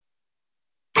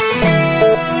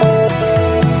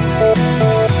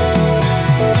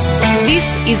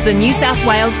is the New South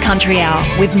Wales Country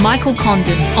Hour with Michael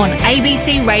Condon on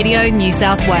ABC Radio New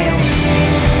South Wales.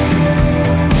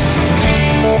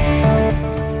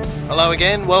 Hello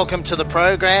again, welcome to the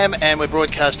program, and we're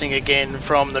broadcasting again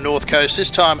from the North Coast.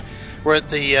 This time we're at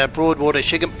the Broadwater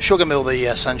Sugar Mill,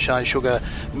 the Sunshine Sugar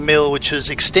Mill, which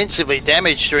was extensively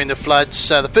damaged during the floods.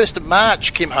 The 1st of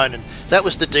March, Kim Honan, that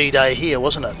was the D-Day here,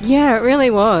 wasn't it? Yeah, it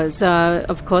really was.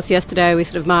 Of course, yesterday we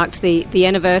sort of marked the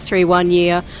anniversary 1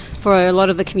 year for a lot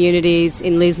of the communities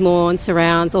in Lismore and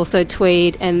surrounds, also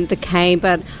Tweed and the Cane,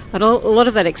 but a lot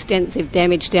of that extensive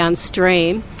damage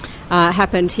downstream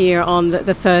happened here on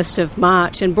the 1st of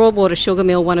March. And Broadwater Sugar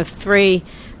Mill, one of 3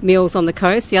 mills on the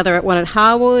coast, the other one at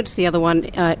Harwood, the other one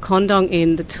at Condong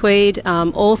in the Tweed.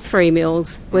 All 3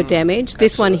 mills were damaged.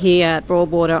 This one here at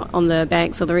Broadwater on the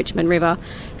banks of the Richmond River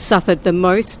suffered the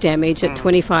most damage at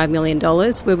 $25 million.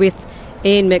 We're with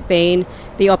Ian McBean,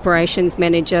 the operations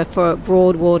manager for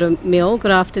Broadwater Mill. Good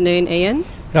afternoon, Ian.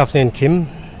 Good afternoon, Kim.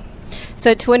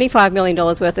 So $25 million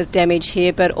worth of damage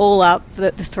here, but all up,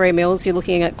 the 3 mills, you're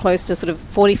looking at close to sort of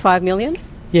 $45 million?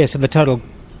 Yeah, so the total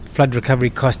flood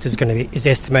recovery cost is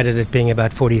estimated at being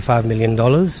about $45 million.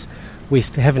 We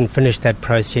haven't finished that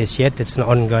process yet. It's an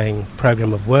ongoing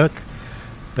program of work,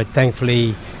 but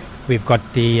thankfully we've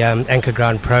got the Anchor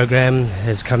Ground program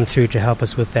has come through to help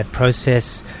us with that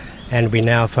process, and we're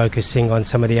now focusing on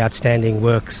some of the outstanding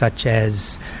work such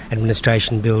as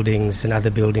administration buildings and other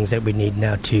buildings that we need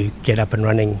now to get up and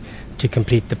running to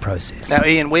complete the process. Now,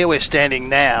 Ian, where we're standing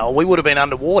now, we would have been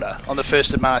underwater on the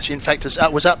 1st of March. In fact,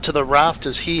 it was up to the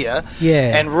rafters here.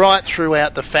 Yeah. And right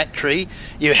throughout the factory,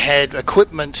 you had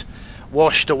equipment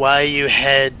washed away, you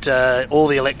had all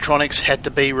the electronics had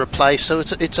to be replaced. So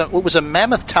it was a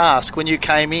mammoth task when you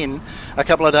came in a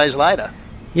couple of days later.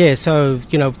 Yeah, so,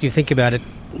 if you think about it,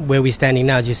 where we're standing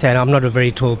now, as you said, I'm not a very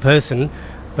tall person,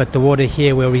 but the water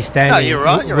here where we're standing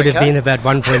would have been about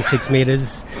 1.6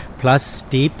 metres plus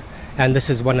deep. And this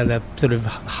is one of the sort of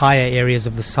higher areas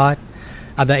of the site.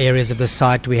 Other areas of the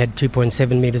site, we had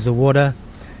 2.7 metres of water.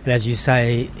 And as you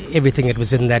say, everything that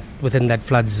was within that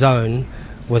flood zone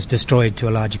was destroyed to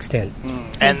a large extent.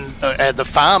 And the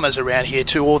farmers around here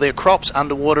too, all their crops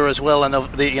underwater as well, and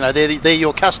they're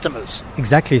your customers.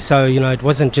 Exactly. So, it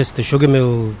wasn't just the sugar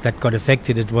mill that got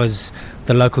affected. It was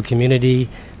the local community,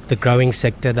 the growing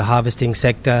sector, the harvesting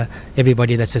sector,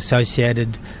 everybody that's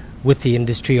associated with the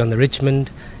industry on the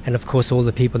Richmond, and of course all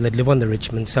the people that live on the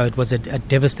Richmond. So it was a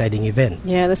devastating event.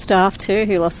 Yeah, the staff too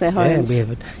who lost their homes. Yeah,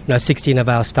 we have 16 of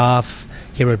our staff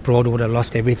here at Broadwater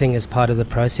lost everything as part of the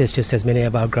process, just as many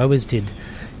of our growers did,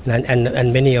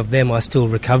 and many of them are still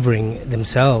recovering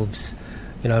themselves,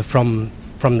 from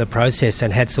the process.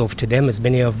 And hats off to them, as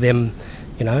many of them,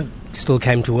 still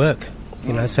came to work.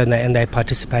 So they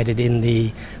participated in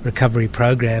the recovery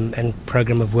program and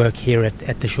program of work here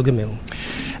at the sugar mill.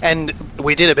 And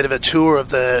we did a bit of a tour of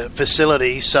the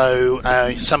facility. So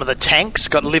some of the tanks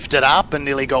got lifted up and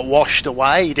nearly got washed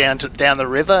away down the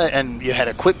river, and you had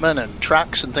equipment and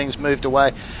trucks and things moved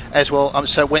away as well.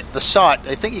 So went the site.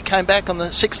 I think you came back on the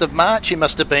 6th of March. You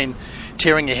must have been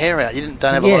tearing your hair out. You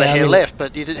don't have a lot of hair left,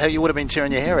 but you would have been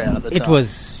tearing your hair out at the time. It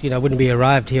was, when we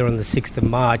arrived here on the 6th of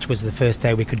March was the first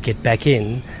day we could get back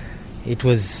in. It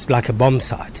was like a bomb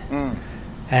site.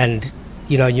 And,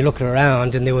 you look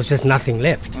around and there was just nothing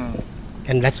left.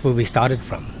 And that's where we started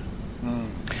from.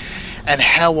 And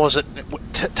how was it?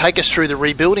 Take us through the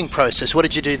rebuilding process. What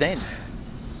did you do then?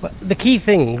 Well, the key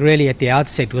thing really at the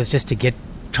outset was just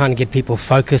trying to get people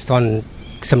focused on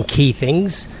some key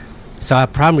things. So our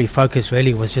primary focus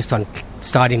really was just on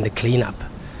starting the cleanup.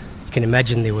 You can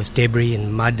imagine there was debris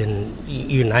and mud and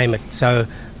you name it. So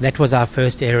that was our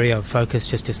first area of focus,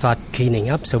 just to start cleaning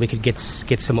up so we could get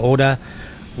some order.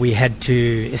 We had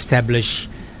to establish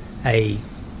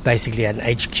basically an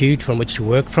HQ from which to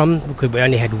work from, because we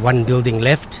only had one building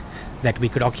left that we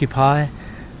could occupy.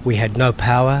 We had no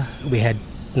power, we had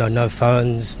no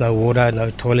phones, no water, no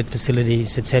toilet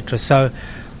facilities, etc. So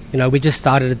we just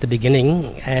started at the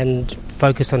beginning and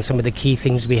focused on some of the key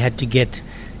things we had to get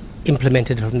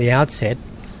implemented from the outset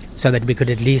so that we could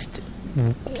at least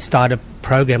start a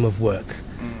program of work.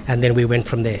 And then we went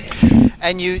from there.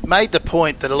 And you made the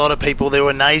point that a lot of people, there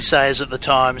were naysayers at the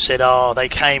time, said, they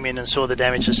came in and saw the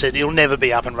damage and said, it'll never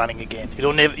be up and running again.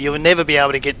 You'll never be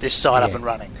able to get this site up and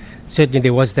running. Certainly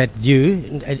there was that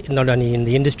view, not only in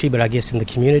the industry, but I guess in the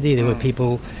community. There were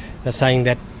people saying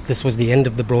that this was the end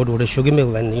of the Broadwater Sugar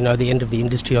Mill and, the end of the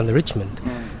industry on the Richmond.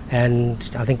 And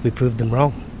I think we proved them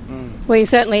wrong. Well, you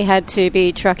certainly had to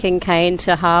be trucking cane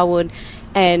to Harwood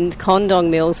and Condong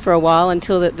mills for a while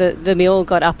until the mill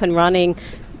got up and running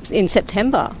in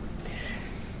September.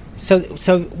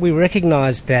 So we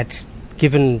recognised that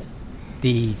given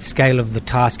the scale of the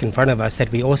task in front of us,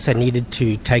 that we also needed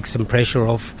to take some pressure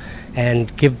off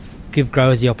and give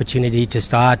growers the opportunity to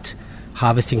start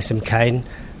harvesting some cane,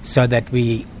 so that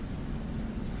we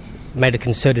made a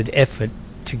concerted effort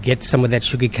to get some of that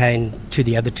sugar cane to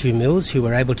the other two mills who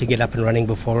were able to get up and running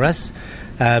before us,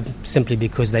 simply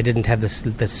because they didn't have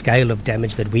the scale of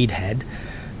damage that we'd had.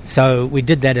 So we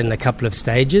did that in a couple of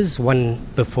stages, one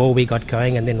before we got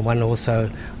going and then one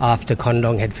also after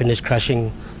Condong had finished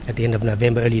crushing at the end of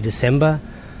November, early December.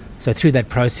 So through that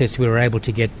process we were able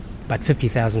to get about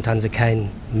 50,000 tonnes of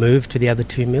cane moved to the other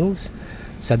two mills.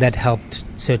 So that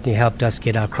certainly helped us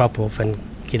get our crop off and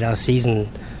get our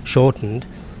season shortened,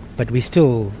 but we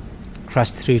still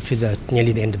crushed through to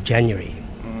nearly the end of January.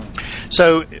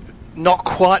 So not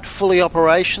quite fully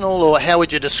operational, or how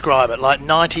would you describe it? Like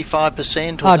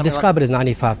 95%? I'd describe it as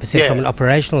 95% from an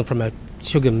operational, from a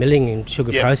sugar milling and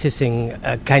sugar processing,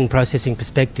 cane processing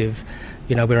perspective.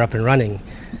 We're up and running.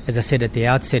 As I said at the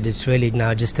outset, it's really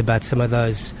now just about some of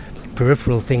those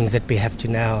peripheral things that we have to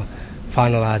now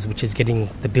finalise, which is getting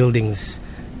the buildings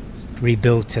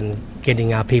rebuilt and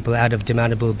getting our people out of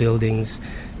demountable buildings.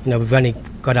 We've only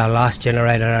got our last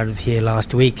generator out of here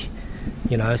last week.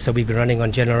 So we've been running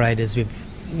on generators.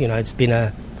 It's been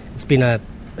a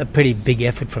pretty big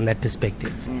effort from that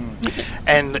perspective.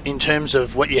 And in terms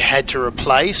of what you had to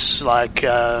replace, like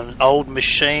old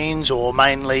machines, or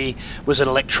mainly was it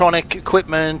electronic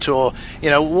equipment, or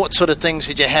what sort of things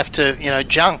did you have to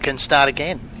junk and start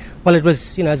again? Well, it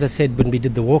was, as I said, when we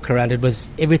did the walk around, it was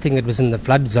everything that was in the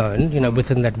flood zone,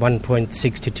 within that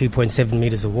 1.6 to 2.7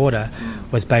 metres of water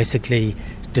was basically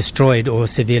destroyed or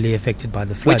severely affected by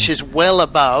the floods. Which is well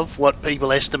above what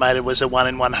people estimated was a 1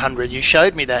 in 100. You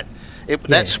showed me that.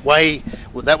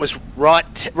 That was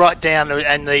right down,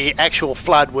 and the actual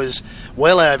flood was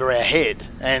well over our head,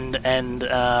 and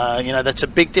that's a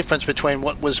big difference between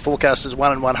what was forecast as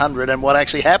 1 in 100 and what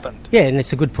actually happened. Yeah, and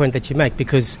it's a good point that you make,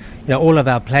 because all of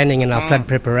our planning and our flood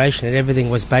preparation and everything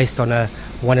was based on a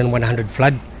 1 in 100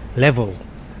 flood level,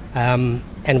 and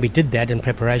we did that in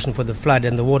preparation for the flood,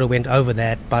 and the water went over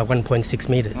that by 1.6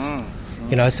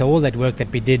 metres. So all that work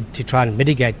that we did to try and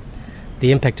mitigate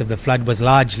the impact of the flood was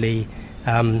largely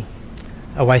a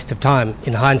waste of time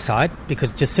in hindsight,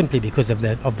 because of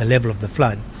the level of the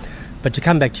flood. But to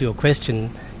come back to your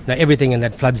question, everything in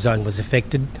that flood zone was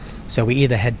affected, so we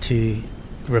either had to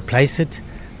replace it,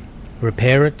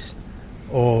 repair it,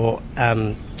 or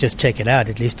just check it out,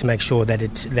 at least to make sure that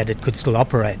it could still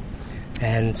operate.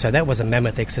 And so that was a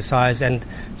mammoth exercise, and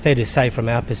it's fair to say from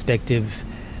our perspective,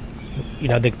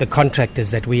 the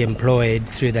contractors that we employed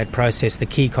through that process, the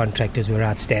key contractors, were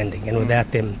outstanding, and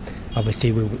without them, obviously,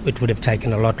 it would have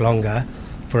taken a lot longer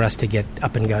for us to get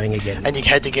up and going again. And you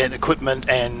had to get equipment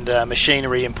and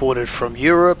machinery imported from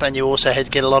Europe, and you also had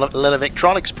to get a lot of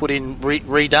electronics put in,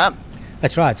 redone.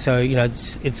 That's right. So,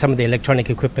 it's some of the electronic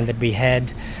equipment that we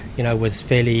had, was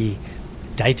fairly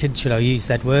dated, should I use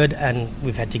that word, and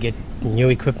we've had to get new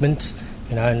equipment,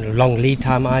 and long lead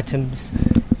time items.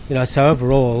 So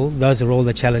overall, those are all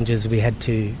the challenges we had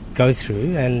to go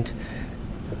through, and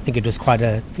I think it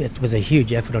was a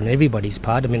huge effort on everybody's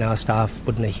part. Our staff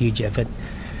put in a huge effort,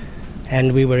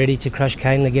 and we were ready to crush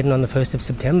cane again on the 1st of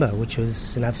September, which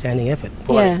was an outstanding effort.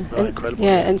 Incredible.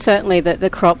 Yeah, and certainly the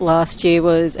crop last year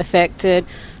was affected,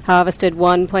 harvested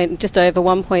just over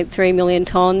 1.3 million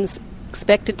tonnes,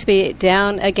 expected to be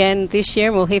down again this year,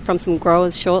 and we'll hear from some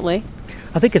growers shortly.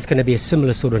 I think it's going to be a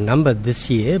similar sort of number this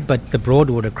year, but the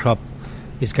Broadwater crop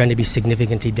is going to be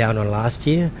significantly down on last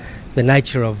year. The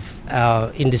nature of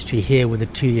our industry here with a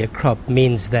 2-year crop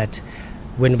means that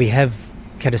when we have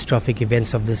catastrophic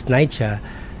events of this nature,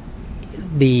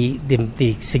 the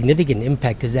significant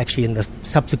impact is actually in the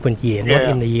subsequent year, not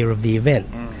in the year of the event,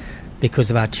 because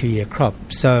of our 2-year crop.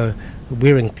 So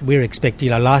we're expecting,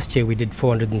 last year we did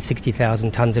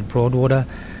 460,000 tonnes at Broadwater.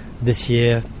 This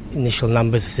year, initial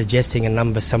numbers are suggesting a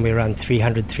number somewhere around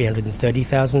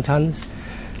 330,000 tonnes.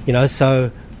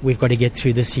 So we've got to get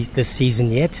through this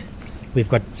season yet. We've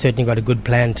certainly got a good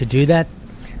plan to do that,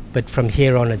 but from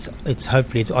here on, it's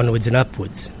hopefully it's onwards and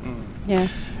upwards. Yeah.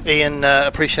 Ian,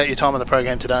 appreciate your time on the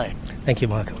program today. Thank you,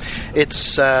 Michael.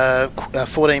 It's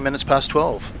 14 minutes past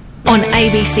 12. On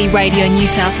ABC Radio New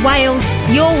South Wales,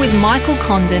 you're with Michael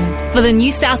Condon for the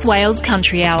New South Wales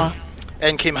Country Hour.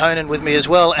 And Kim Honan with me as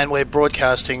well, and we're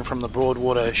broadcasting from the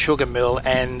Broadwater Sugar Mill,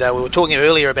 and we were talking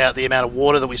earlier about the amount of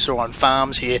water that we saw on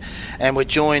farms here, and we're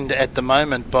joined at the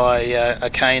moment by a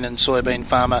cane and soybean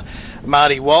farmer,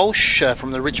 Marty Walsh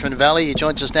from the Richmond Valley. He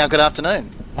joins us now. Good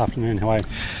afternoon. Afternoon, how are you?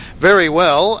 Very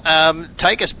well.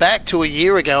 Take us back to a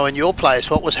year ago in your place.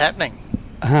 What was happening?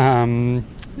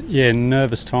 Yeah,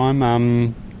 nervous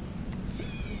time.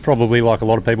 Probably like a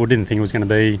lot of people, didn't think it was going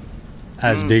to be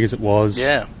as big as it was.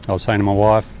 Yeah. I was saying to my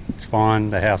wife, it's fine,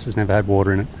 the house has never had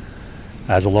water in it,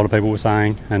 as a lot of people were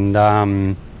saying,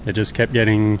 and it just kept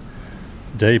getting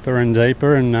deeper and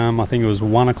deeper, and I think it was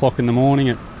 1 o'clock in the morning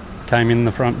it came in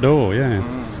the front door.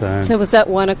 So was that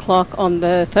 1 o'clock on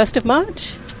the 1st of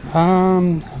March?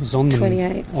 It was on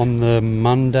 28th. on the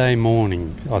Monday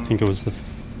morning. I think it was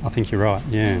I think you're right.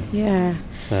 Yeah.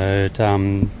 So it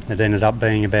ended up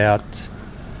being about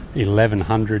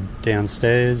 1,100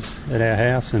 downstairs at our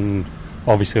house, and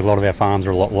obviously a lot of our farms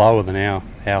are a lot lower than our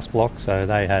house block, so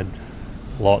they had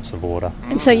lots of water.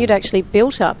 And so you'd actually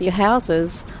built up your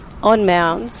houses on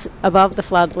mounds above the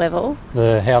flood level?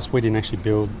 The house, we didn't actually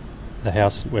build the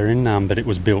house we're in, but it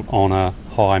was built on a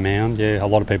high mound. Yeah, a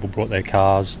lot of people brought their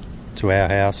cars to our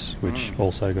house, which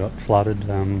also got flooded.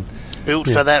 Built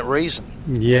for that reason.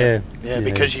 Yeah,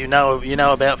 because you know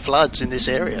about floods in this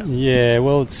area. Yeah,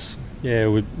 well,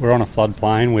 we're on a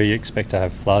floodplain. We expect to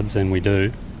have floods, and we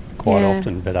do quite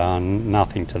often, but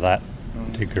nothing to that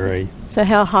degree. So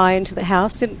how high into the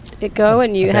house did it go,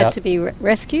 and you had to be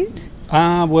rescued?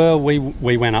 Well,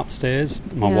 we went upstairs.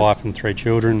 My wife and 3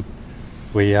 children.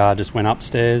 We just went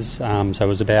upstairs. So it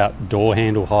was about door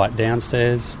handle height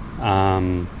downstairs.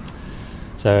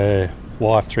 So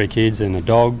wife, 3 kids, and a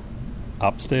dog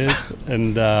upstairs,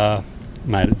 and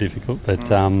made it difficult. But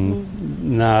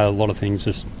no, a lot of things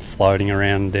just floating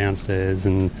around downstairs,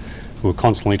 and we were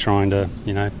constantly trying to,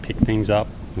 pick things up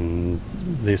and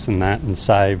this and that and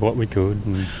save what we could.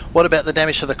 And what about the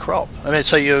damage to the crop? I mean,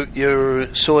 so your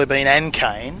soybean and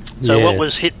cane. So what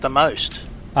was hit the most?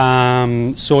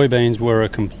 Soybeans were a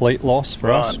complete loss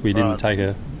for us. We didn't take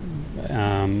any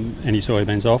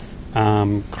soybeans off.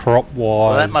 Crop-wise...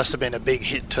 Well, that must have been a big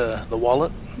hit to the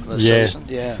wallet for the season.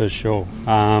 Yeah, for sure.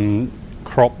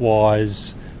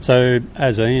 Crop-wise... So,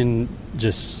 as Ian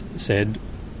just said,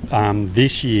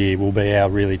 this year will be our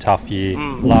really tough year.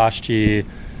 Last year,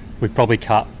 we probably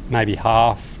cut maybe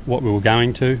half what we were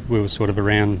going to. We were sort of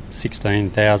around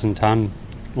 16,000 tonne.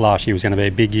 Last year was going to be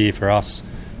a big year for us.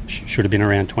 Should have been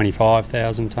around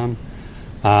 25,000 tonne.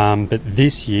 But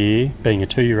this year, being a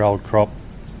 2-year-old crop,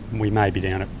 we may be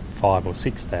down at 5,000 or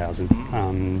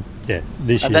 6,000.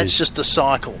 This year. And that's just the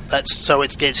cycle. So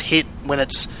it gets hit when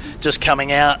it's just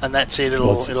coming out, and that's it.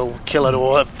 It'll kill it,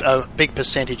 or a big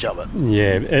percentage of it.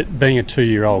 Yeah, it being a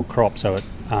 2-year-old crop, so it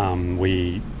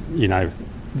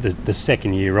the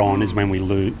second year on is when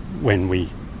we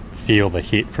feel the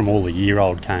hit from all the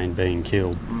year-old cane being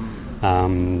killed.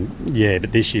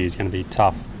 But this year is going to be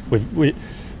tough.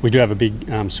 We do have a big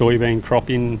soybean crop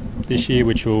in this year,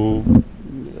 which will,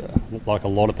 like a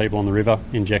lot of people on the river,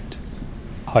 inject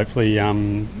hopefully a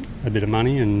bit of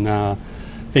money, and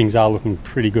things are looking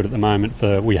pretty good at the moment.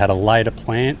 We had a later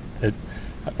plant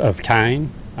of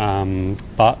cane,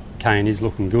 but cane is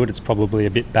looking good. It's probably a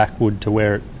bit backward to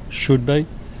where it should be,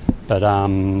 but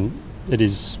it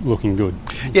is looking good.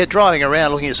 Yeah, driving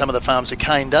around looking at some of the farms, the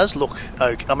cane does look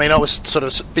okay. I mean, I was sort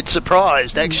of a bit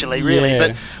surprised, actually, really. Yeah.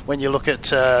 But when you look at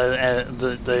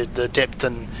the depth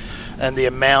and the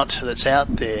amount that's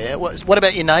out there, what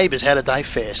about your neighbours? How did they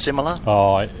fare? Similar?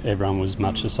 Oh, everyone was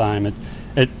much the same.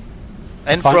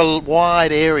 And for a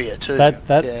wide area too.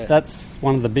 That's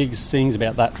one of the big things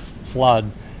about that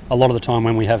flood. A lot of the time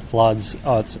when we have floods,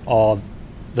 it's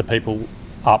the people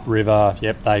upriver,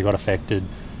 they got affected.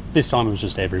 This time it was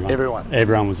just everyone.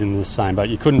 Everyone was in the same boat.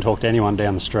 You couldn't talk to anyone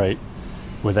down the street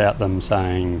without them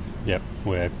saying,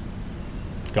 we've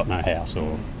got no house,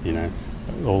 or,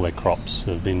 all their crops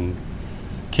have been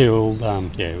killed.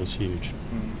 It was huge.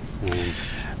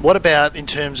 What about in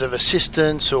terms of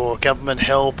assistance or government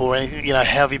help or anything? How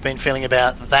have you been feeling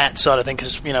about that side of thing?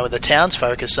 Because, the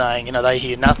townsfolk are saying, they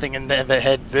hear nothing and have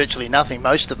had virtually nothing,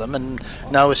 most of them, and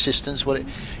no assistance. What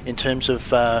in terms of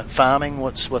farming,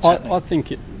 what's happening? I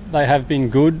think they have been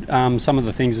good. Some of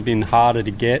the things have been harder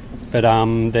to get, but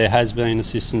there has been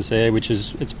assistance there,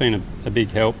 it's been a big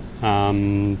help.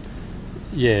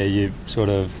 You sort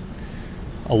of...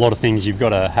 A lot of things you've got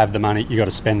to have the money, you've got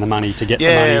to spend the money to get the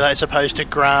money. Yeah, as opposed to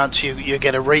grants, you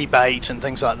get a rebate and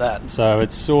things like that. So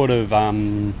it's sort of,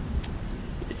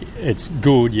 it's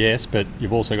good, yes, but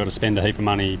you've also got to spend a heap of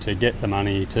money to get the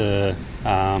money to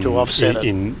offset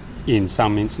it. In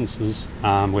some instances.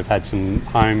 We've had some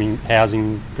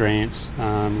housing grants,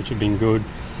 which have been good.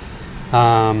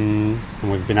 And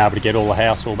we've been able to get all the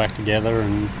house all back together,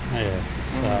 and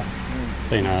it's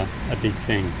been a big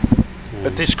thing.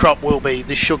 But this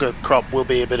sugar crop will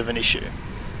be a bit of an issue.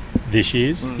 This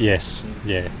year's? Yes,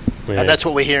 yeah. And that's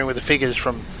what we're hearing with the figures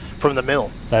from from the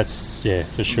mill. That's,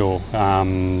 for sure.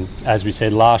 As we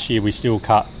said, last year we still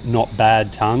cut not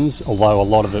bad tonnes, although a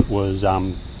lot of it was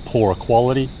poorer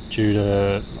quality due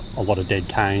to a lot of dead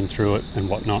cane through it and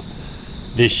whatnot.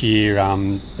 This year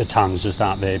the tonnes just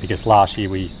aren't there because last year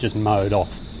we just mowed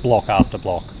off block after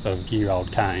block of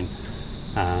year-old cane.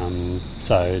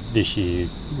 So this year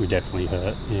we definitely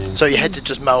hurt. Yeah. So you had to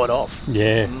just mow it off?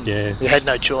 Yeah. You had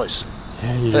no choice?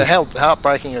 Yeah, How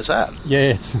heartbreaking is that?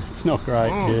 Yeah, it's not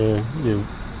great. Yeah, you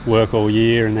work all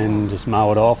year and then just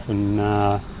mow it off,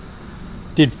 and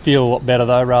did feel a lot better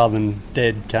though, rather than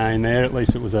dead cane there. At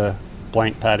least it was a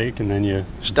blank paddock, and then you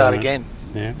start again.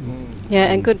 Yeah.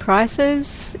 Yeah, and good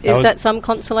prices. Is that some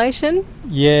consolation?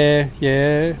 Yeah,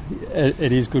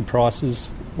 it is good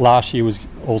prices. Last year was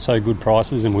also good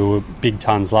prices, and we were big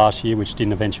tonnes last year, which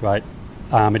didn't eventuate.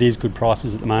 It is good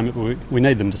prices at the moment, but we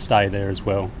need them to stay there as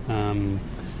well.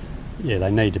 They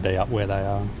need to be up where they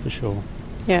are, for sure.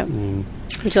 Yeah.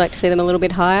 Would you like to see them a little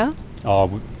bit higher?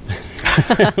 We're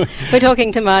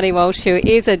talking to Marty Walsh, who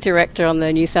is a director on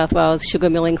the New South Wales Sugar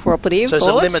Milling Cooperative So there's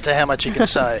Board. a limit to how much you can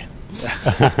say.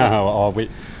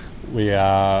 We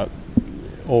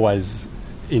always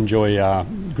enjoy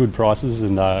good prices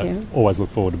and always look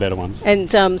forward to better ones. And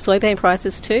soybean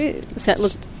prices too? Does that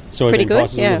look pretty good?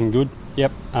 Prices are looking good.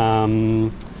 Yep.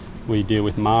 We deal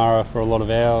with Mara for a lot of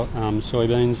our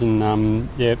soybeans, and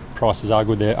prices are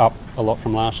good. They're up a lot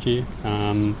from last year.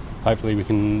 Hopefully we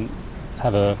can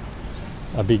have a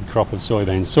big crop of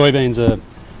soybeans. Soybeans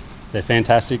they're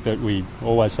fantastic, but we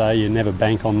always say you never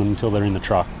bank on them until they're in the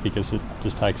truck, because it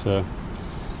just takes a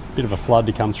bit of a flood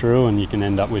to come through and you can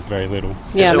end up with very little.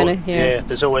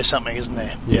 There's always something, isn't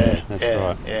there? That's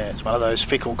right. Yeah, it's one of those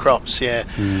fickle crops,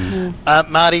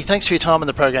 Marty, thanks for your time on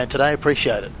the program today.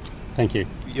 Appreciate it. Thank you.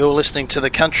 You're listening to the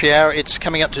Country Hour. It's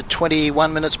coming up to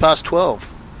 21 minutes past 12.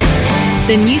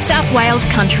 The New South Wales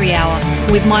Country Hour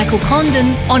with Michael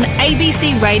Condon on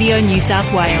ABC Radio New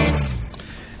South Wales.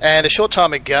 And a short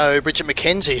time ago, Bridget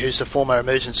McKenzie, who's the former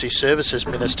Emergency Services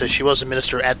Minister, she was a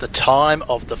minister at the time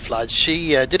of the floods. She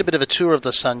did a bit of a tour of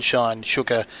the Sunshine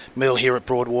Sugar Mill here at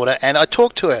Broadwater, and I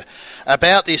talked to her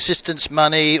about the assistance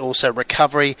money, also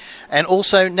recovery, and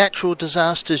also natural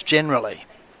disasters generally.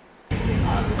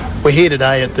 We're here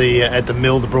today at the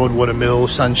mill, the Broadwater Mill,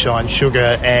 Sunshine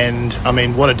Sugar, and I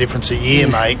mean, what a difference a year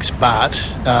makes, but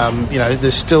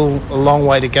there's still a long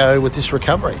way to go with this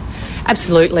recovery.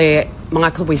 Absolutely,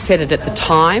 Michael. We said it at the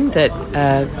time that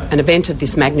an event of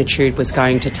this magnitude was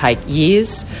going to take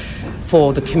years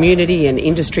for the community and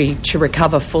industry to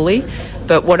recover fully.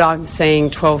 But what I'm seeing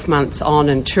 12 months on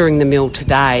and touring the mill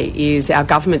today is our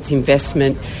government's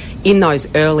investment in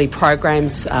those early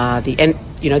programs, the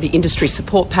industry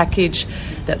support package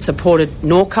that supported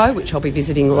Norco, which I'll be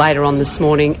visiting later on this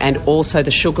morning, and also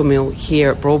the sugar mill here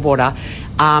at Broadwater,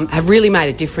 have really made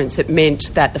a difference. It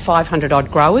meant that the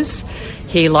 500-odd growers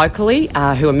here locally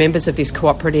who are members of this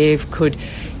cooperative could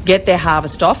get their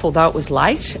harvest off, although it was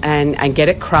late, and get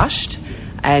it crushed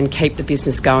and keep the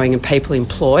business going and people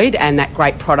employed, and that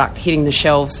great product hitting the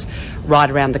shelves right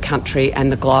around the country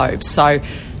and the globe. So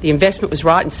the investment was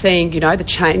right in seeing, the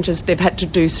changes. They've had to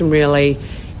do some really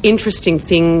interesting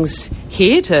things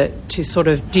here to sort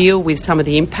of deal with some of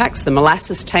the impacts. The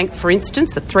molasses tank, for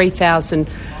instance, a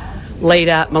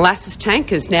 3,000-litre molasses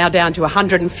tank is now down to a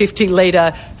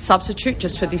 150-litre substitute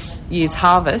just for this year's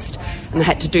harvest, and they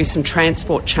had to do some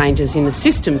transport changes in the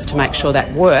systems to make sure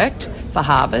that worked for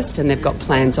harvest, and they've got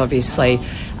plans, obviously,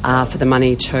 for the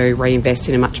money to reinvest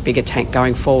in a much bigger tank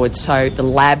going forward. So the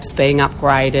lab's being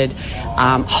upgraded,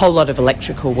 a whole lot of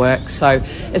electrical work. So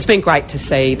it's been great to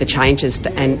see the changes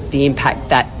and the impact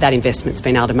that investment's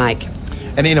been able to make.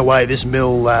 And in a way, this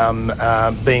mill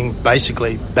being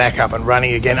basically back up and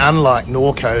running again, unlike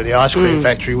Norco, the ice cream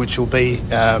factory, which will be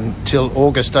till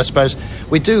August, I suppose.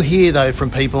 We do hear, though,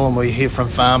 from people, and we hear from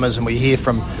farmers, and we hear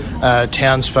from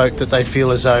townsfolk that they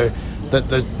feel as though that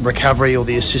the recovery or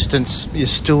the assistance is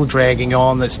still dragging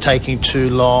on, that's taking too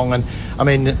long. And I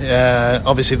mean,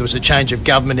 obviously there was a change of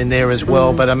government in there as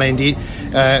well, but I mean,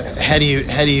 how do you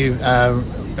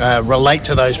relate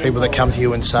to those people that come to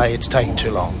you and say it's taking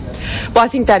too long? Well, I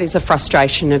think that is a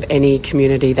frustration of any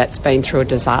community that's been through a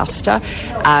disaster.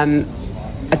 I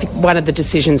think one of the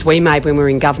decisions we made when we were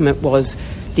in government was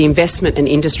the investment and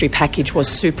industry package was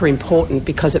super important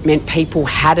because it meant people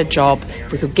had a job.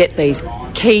 We could get these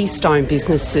keystone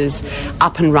businesses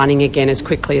up and running again as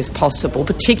quickly as possible,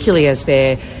 particularly as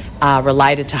they're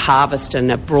related to harvest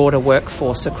and a broader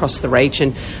workforce across the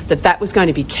region, that was going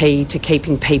to be key to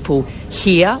keeping people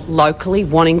here locally,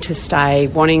 wanting to stay,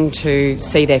 wanting to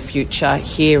see their future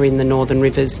here in the Northern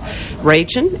Rivers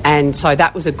region, and so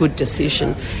that was a good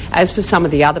decision. As for some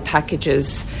of the other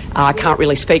packages, I can't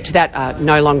really speak to that,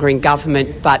 no longer in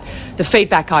government, but the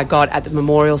feedback I got at the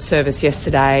memorial service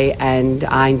yesterday and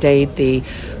indeed the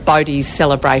Bodie's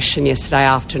celebration yesterday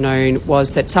afternoon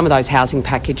was that some of those housing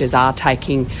packages are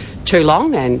taking too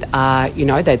long, and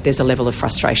that there's a level of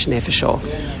frustration there for sure.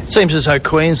 It seems as though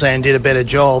Queensland did a better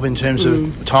job in terms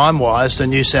of time-wise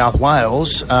than New South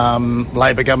Wales.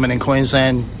 Labor government in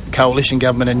Queensland, coalition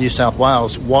government in New South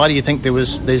Wales. Why do you think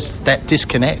there's that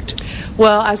disconnect?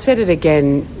 Well, I said it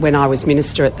again when I was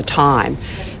minister at the time.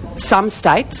 Some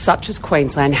states, such as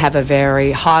Queensland, have a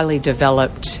very highly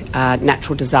developed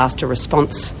natural disaster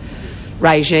response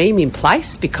regime in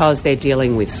place because they're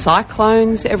dealing with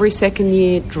cyclones every second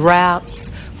year,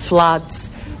 droughts, floods,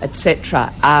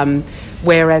 etc.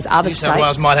 Whereas other states... New South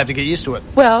Wales might have to get used to it.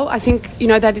 Well, I think,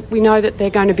 that we know that they're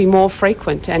going to be more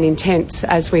frequent and intense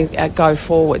as we go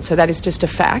forward. So that is just a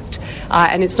fact.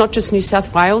 And it's not just New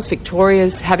South Wales.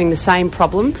 Victoria's having the same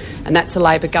problem, and that's a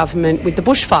Labor government with the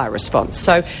bushfire response.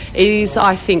 So it is,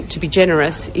 I think, to be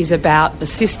generous, is about the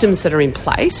systems that are in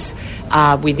place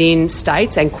within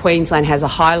states, and Queensland has a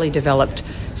highly developed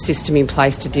system in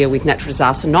place to deal with natural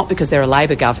disaster, not because they're a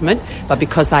Labor government, but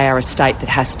because they are a state that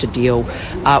has to deal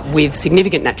with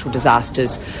significant natural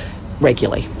disasters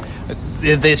regularly.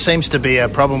 There seems to be a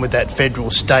problem with that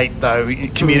federal-state, though,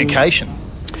 communication.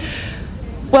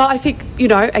 Well, I think,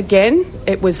 again,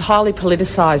 it was highly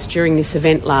politicised during this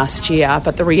event last year,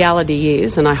 but the reality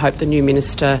is, and I hope the new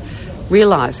minister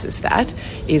realises that,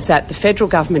 is that the federal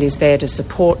government is there to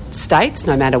support states,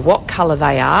 no matter what colour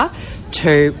they are,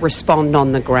 to respond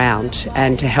on the ground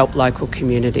and to help local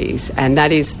communities. And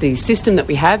that is the system that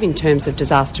we have in terms of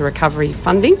disaster recovery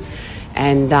funding.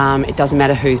 And it doesn't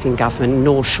matter who's in government,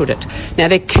 nor should it. Now,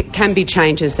 there can be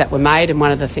changes that were made, and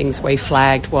one of the things we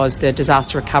flagged was the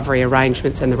disaster recovery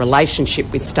arrangements and the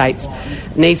relationship with states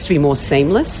needs to be more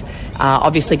seamless.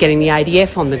 Obviously, getting the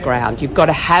ADF on the ground, you've got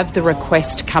to have the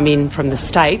request come in from the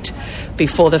state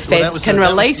before the feds can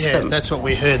release them. That's what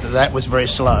we heard, that was very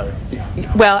slow.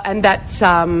 Well, and that's,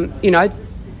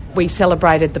 we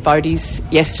celebrated the Bodies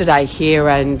yesterday here,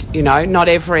 and, not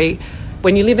every...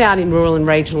 When you live out in rural and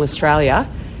regional Australia,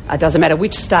 it doesn't matter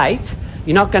which state,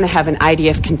 you're not going to have an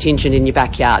ADF contingent in your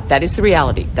backyard. That is the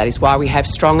reality. That is why we have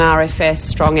strong RFS,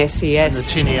 strong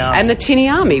SES. And the tinny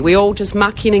army. We all just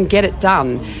muck in and get it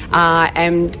done.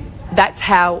 And that's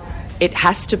how it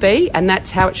has to be, and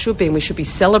that's how it should be. And we should be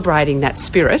celebrating that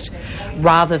spirit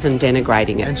rather than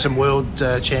denigrating it. And some world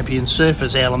champion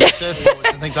surfers out on the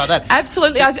surfboards and things like that.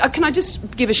 Absolutely. Can I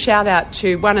just give a shout out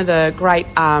to one of the great...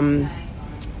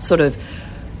 sort of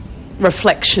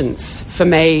reflections for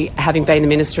me, having been the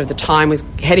minister at the time, was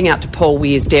heading out to Paul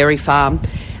Weir's dairy farm,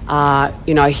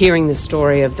 hearing the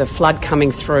story of the flood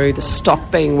coming through, the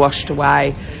stock being washed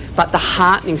away, but the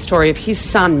heartening story of his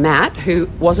son Matt, who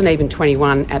wasn't even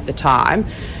 21 at the time.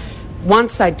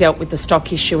 Once they dealt with the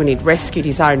stock issue and he'd rescued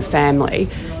his own family,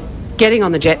 getting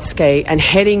on the jet ski and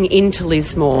heading into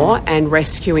Lismore and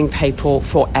rescuing people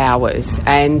for hours,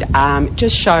 and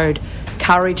just showed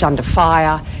courage under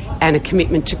fire and a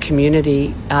commitment to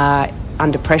community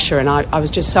under pressure. And I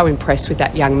was just so impressed with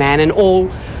that young man, and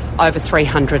all over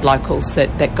 300 locals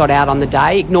that got out on the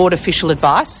day, ignored official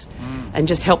advice and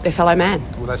just helped their fellow man.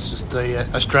 Well, that's just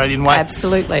the Australian way.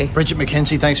 Absolutely. Bridget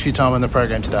McKenzie, thanks for your time on the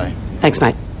program today. Thanks,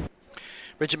 mate.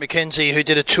 Bridget McKenzie, who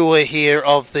did a tour here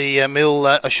of the mill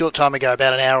a short time ago,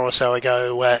 about an hour or so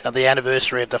ago, the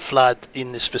anniversary of the flood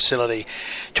in this facility.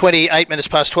 28 minutes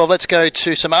past 12. Let's go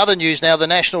to some other news now. The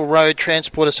National Road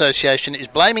Transport Association is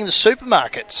blaming the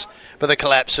supermarkets for the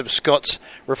collapse of Scott's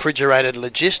Refrigerated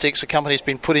Logistics. The company's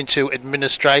been put into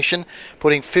administration,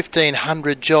 putting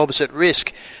 1,500 jobs at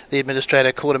risk. The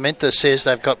administrator, Cordamentha, says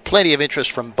they've got plenty of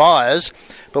interest from buyers,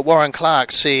 but Warren Clark,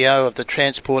 CEO of the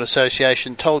Transport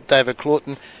Association, told David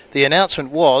Claughton the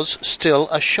announcement was still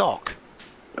a shock.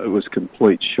 It was a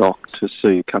complete shock to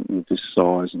see a company of this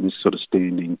size and this sort of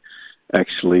standing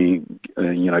actually,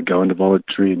 go into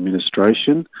voluntary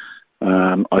administration.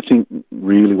 I think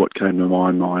really what came to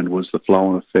my mind was the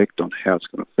flow-on effect on how it's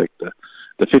going to affect the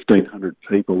 1,500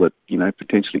 people that,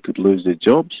 potentially could lose their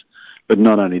jobs. But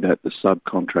not only that, the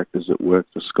subcontractors that work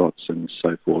for Scott's and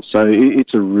so forth. So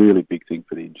it's a really big thing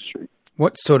for the industry.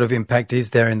 What sort of impact is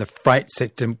there in the freight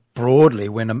sector broadly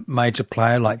when a major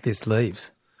player like this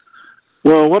leaves?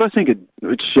 Well, what I think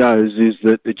it shows is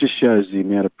that it just shows the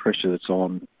amount of pressure that's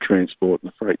on transport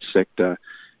and the freight sector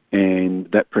and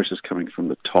that pressure's coming from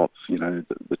the top,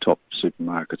 the top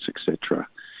supermarkets, etc.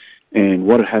 And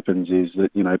what happens is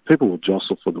that, people will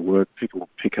jostle for the work, people will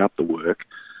pick up the work,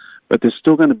 but there's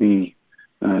still going to be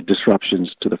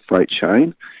disruptions to the freight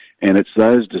chain, and it's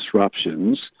those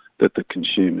disruptions that the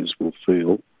consumers will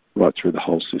feel right through the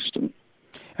whole system.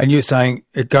 And you're saying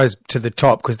it goes to the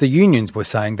top, because the unions were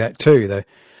saying that too,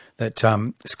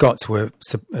 that Scott's were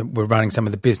running some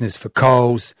of the business for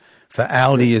Coles, for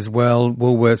Aldi as well.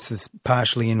 Woolworths is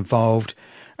partially involved,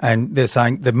 and they're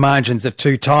saying the margins are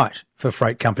too tight for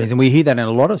freight companies, and we hear that in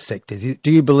a lot of sectors.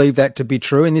 Do you believe that to be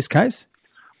true in this case?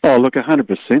 Oh, look,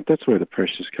 100%. That's where the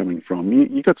pressure's coming from.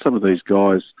 You got some of these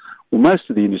guys. Well, most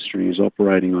of the industry is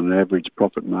operating on an average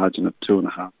profit margin of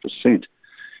 2.5%.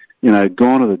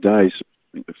 Gone are the days.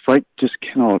 Freight just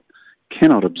cannot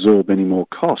absorb any more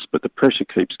costs, but the pressure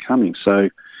keeps coming. So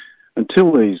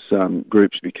until these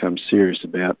groups become serious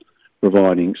about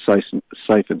providing safe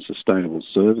and sustainable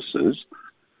services,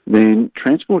 then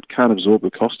transport can't absorb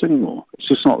the cost anymore. It's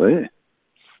just not there.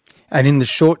 And in the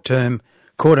short term,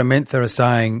 KordaMentha are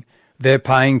saying they're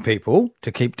paying people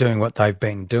to keep doing what they've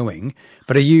been doing.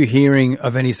 But are you hearing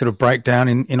of any sort of breakdown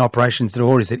in operations at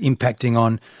all? Is it impacting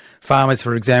on farmers,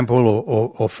 for example,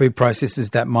 or food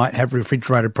processors that might have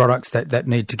refrigerated products that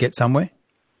need to get somewhere?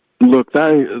 Look,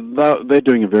 they're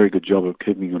doing a very good job of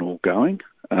keeping it all going.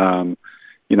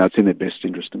 It's in their best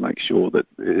interest to make sure that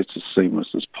it's as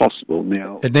seamless as possible.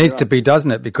 Now, it needs to be,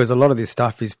 doesn't it? Because a lot of this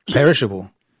stuff is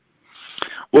perishable.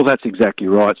 Well, that's exactly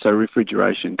right. So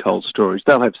refrigeration, cold storage,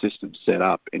 they'll have systems set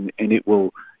up, and it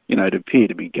will, it appear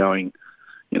to be going,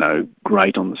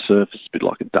 great on the surface, a bit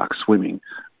like a duck swimming.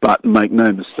 But make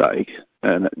no mistake,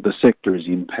 the sector is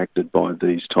impacted by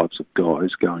these types of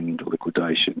guys going into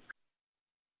liquidation.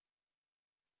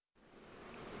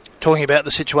 Talking about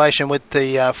the situation with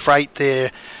the freight there,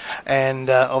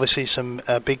 and obviously some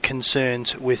big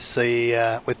concerns with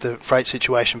the freight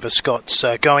situation for Scott's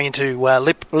going into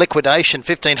liquidation.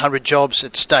 1,500 jobs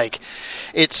at stake.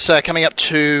 It's coming up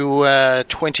to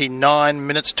 29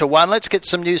 minutes to 1. Let's get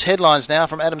some news headlines now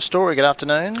from Adam Story. Good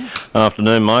afternoon.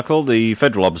 Afternoon, Michael. The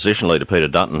federal opposition leader Peter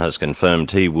Dutton has confirmed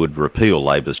he would repeal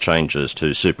Labor's changes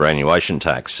to superannuation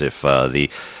tax if the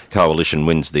Coalition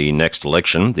wins the next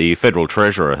election. The Federal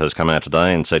Treasurer has come out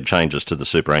today and said changes to the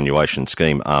superannuation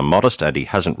scheme are modest, and he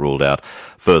hasn't ruled out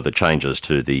further changes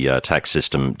to the tax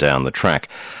system down the track.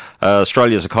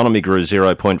 Australia's economy grew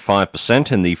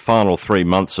 0.5% in the final 3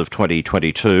 months of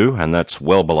 2022, and that's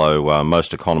well below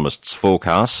most economists'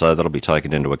 forecasts, so that'll be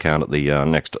taken into account at the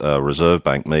next Reserve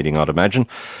Bank meeting, I'd imagine.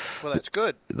 Well, that's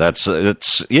good.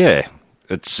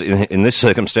 It's in this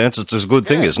circumstance, it's a good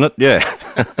thing, isn't it? Yeah.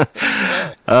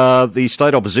 The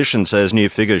state opposition says new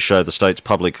figures show the state's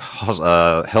public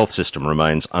health system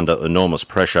remains under enormous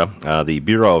pressure. The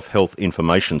Bureau of Health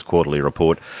Information's quarterly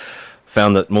report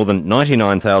found that more than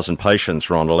 99,000 patients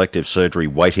were on elective surgery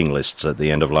waiting lists at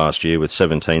the end of last year, with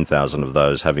 17,000 of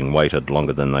those having waited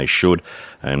longer than they should,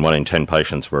 and 1 in 10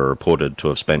 patients were reported to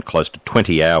have spent close to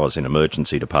 20 hours in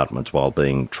emergency departments while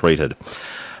being treated.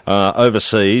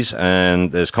 Overseas,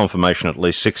 and there's confirmation at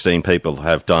least 16 people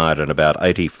have died and about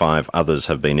 85 others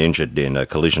have been injured in a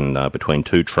collision between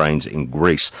two trains in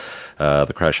Greece.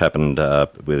 The crash happened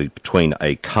between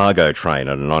a cargo train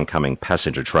and an oncoming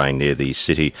passenger train near the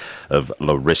city of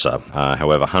Larissa.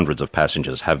 However, hundreds of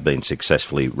passengers have been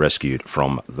successfully rescued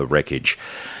from the wreckage.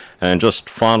 And just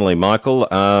finally, Michael,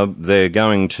 they're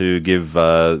going to give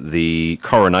the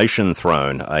coronation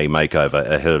throne a makeover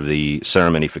ahead of the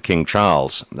ceremony for King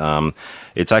Charles.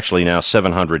 It's actually now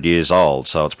 700 years old,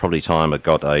 so it's probably time it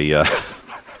got a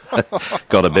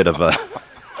got a bit of a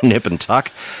nip and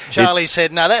tuck. Charlie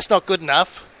said, no, that's not good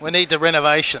enough. We need the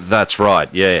renovation. That's right,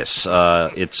 yes.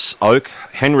 It's oak.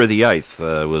 Henry VIII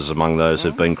was among those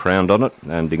who've been crowned on it,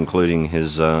 and including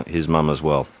his mum as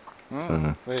well.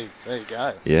 There you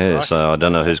go. Yeah, right. So I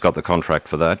don't know who's got the contract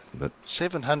for that, but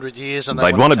 700 years, and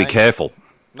they'd want to be careful.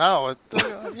 No,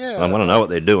 yeah, I want to know what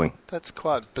they're doing. That's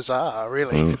quite bizarre,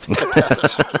 really. If you think about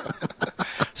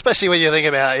it. Especially when you think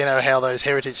about how those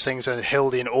heritage things are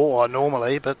held in awe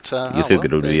normally. But you think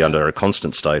it would be under a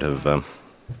constant state of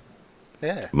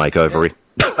makeovery.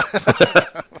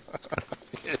 Yeah.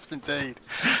 Yes, indeed.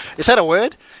 Is that a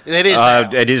word? It is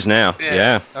now. It is now,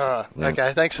 yeah. All right. Yeah.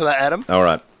 Okay, thanks for that, Adam. All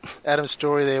right. Adam's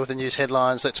story there with the news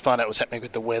headlines. Let's find out what's happening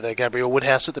with the weather. Gabrielle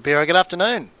Woodhouse at the Bureau. Good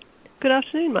afternoon. Good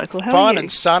afternoon, Michael. How are Fine you?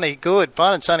 and sunny. Good.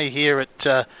 Fine and sunny here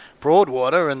at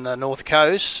Broadwater in the North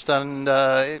Coast. And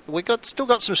we still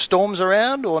got some storms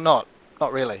around or not?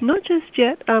 Not really. Not just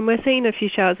yet. We're seeing a few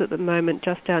showers at the moment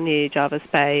just down near Jarvis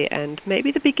Bay and maybe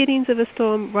the beginnings of a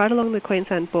storm right along the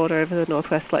Queensland border over the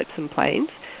northwest slopes and plains.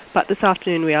 But this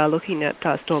afternoon we are looking at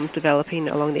storms developing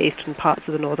along the eastern parts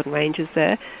of the northern ranges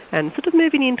there and sort of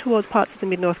moving in towards parts of the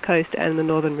mid-north coast and the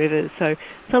northern rivers. So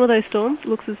some of those storms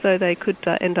looks as though they could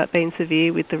end up being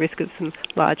severe, with the risk of some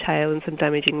large hail and some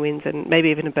damaging winds and maybe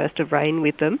even a burst of rain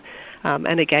with them.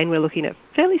 And again, we're looking at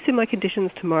fairly similar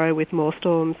conditions tomorrow, with more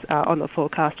storms on the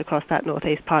forecast across that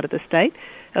northeast part of the state.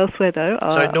 Elsewhere, though...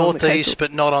 So northeast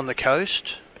but not on the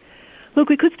coast? Look,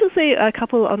 we could still see a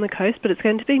couple on the coast, but it's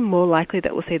going to be more likely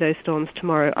that we'll see those storms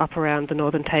tomorrow up around the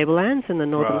northern tablelands and the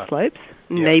northern slopes,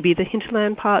 maybe the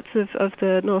hinterland parts of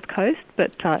the north coast,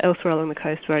 but elsewhere along the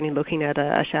coast we're only looking at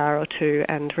a shower or two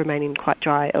and remaining quite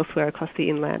dry elsewhere across the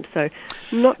inland. So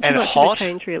not too much of a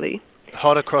change, really.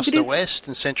 Hot across the west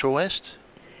and central west?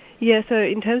 Yeah, so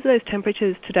in terms of those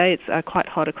temperatures, today it's quite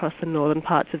hot across the northern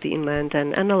parts of the inland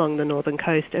and along the northern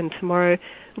coast, and tomorrow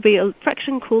will be a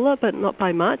fraction cooler, but not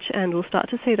by much, and we'll start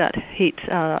to see that heat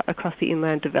across the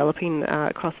inland developing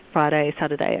across Friday,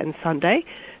 Saturday and Sunday.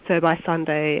 So by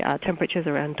Sunday, temperatures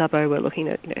around Dubbo, we're looking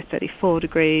at 34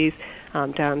 degrees,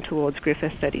 down towards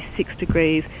Griffith, 36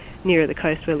 degrees. Nearer the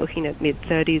coast, we're looking at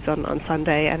mid-30s on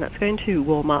Sunday, and that's going to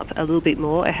warm up a little bit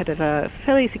more ahead of a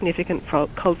fairly significant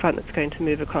cold front that's going to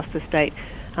move across the state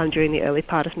during the early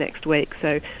part of next week.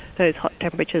 So those hot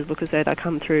temperatures look as though they'll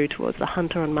come through towards the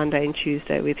Hunter on Monday and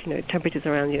Tuesday, with temperatures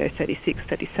around 36,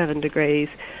 37 degrees,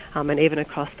 and even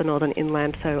across the northern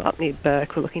inland. So up near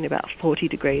Burke, we're looking at about 40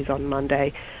 degrees on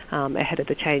Monday, ahead of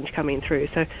the change coming through.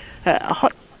 So a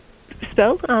hot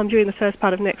spell during the first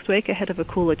part of next week ahead of a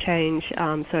cooler change.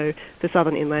 So the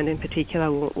southern inland in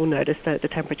particular will notice that the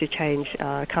temperature change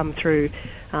come through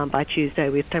by Tuesday,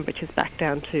 with temperatures back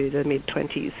down to the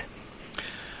mid-20s.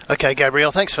 Okay,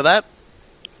 Gabrielle, thanks for that.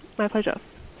 My pleasure.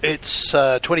 It's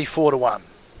 24-1.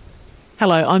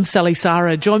 Hello, I'm Sally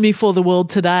Sara. Join me for The World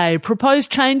Today.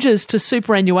 Proposed changes to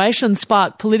superannuation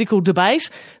spark political debate.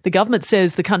 The government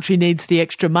says the country needs the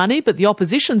extra money, but the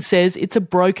opposition says it's a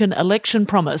broken election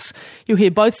promise. You'll hear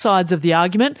both sides of the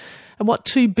argument and what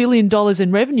 $2 billion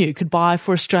in revenue could buy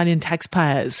for Australian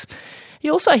taxpayers.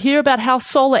 You also hear about how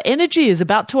solar energy is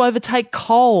about to overtake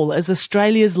coal as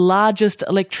Australia's largest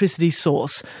electricity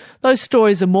source. Those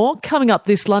stories and more coming up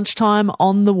this lunchtime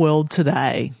on The World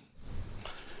Today.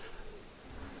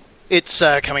 It's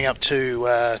coming up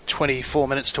to 24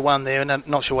 minutes to 1 there, and I'm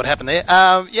not sure what happened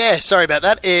there. Sorry about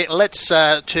that. Let's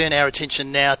turn our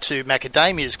attention now to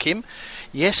macadamias, Kim.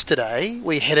 Yesterday,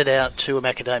 we headed out to a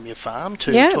macadamia farm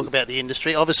to talk about the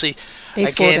industry. Obviously,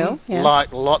 East again, Wardell,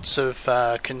 like lots of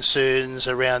concerns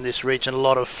around this region, a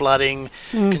lot of flooding,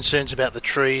 concerns about the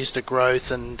trees, the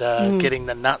growth, and getting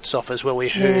the nuts off as well. We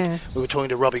heard, we were talking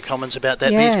to Robbie Commons about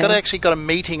that. Yeah. But he's got a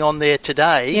meeting on there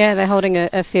today. Yeah, they're holding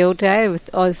a field day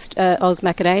with Oz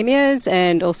Macadamias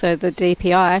and also the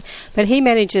DPI. But he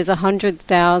manages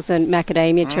 100,000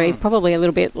 macadamia trees, probably a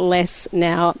little bit less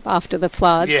now after the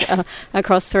floods,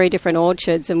 across 3 different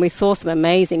orchards. And we saw some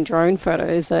amazing drone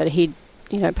photos that he'd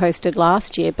posted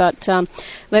last year. But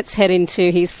let's head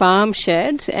into his farm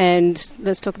shed and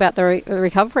let's talk about the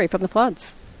recovery from the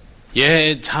floods. Yeah,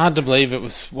 it's hard to believe it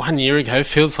was 1 year ago.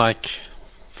 Feels like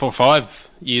 4 or 5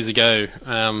 years ago,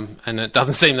 and it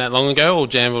doesn't seem that long ago, all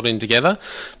jumbled in together.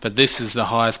 But this is the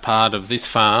highest part of this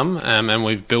farm, and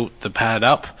we've built the pad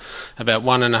up about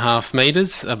 1.5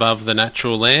 metres above the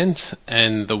natural land,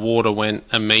 and the water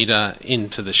went 1 metre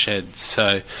into the shed.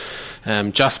 So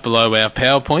just below our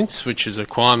power points, which is a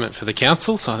requirement for the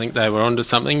council, so I think they were onto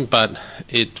something, but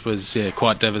it was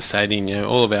quite devastating.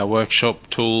 All of our workshop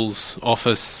tools,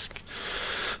 office.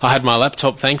 I had my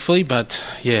laptop, thankfully, but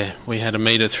we had 1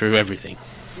 metre through everything.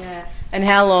 Yeah. And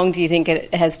how long do you think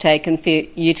it has taken for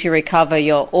you to recover?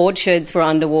 Your orchards were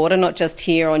underwater, not just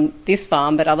here on this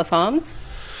farm, but other farms?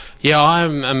 Yeah,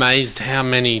 I'm amazed how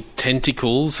many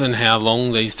tentacles and how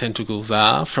long these tentacles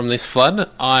are from this flood.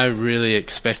 I really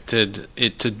expected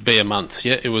it to be a month.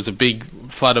 Yeah, it was a big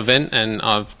flood event, and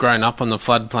I've grown up on the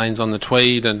floodplains on the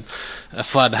Tweed, and a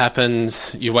flood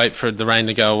happens, you wait for the rain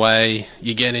to go away,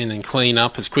 you get in and clean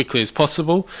up as quickly as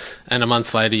possible, and a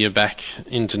month later you're back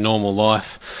into normal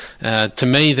life. To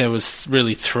me, there was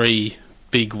really 3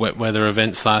 big wet weather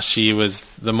events last year.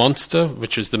 Was the Monster,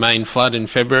 which was the main flood in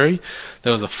February.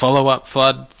 There was a follow-up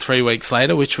flood 3 weeks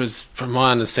later, which was, from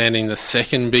my understanding, the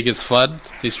second biggest flood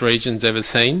this region's ever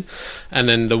seen. And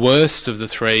then the worst of the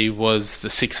 3 was the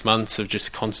 6 months of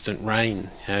just constant rain.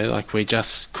 We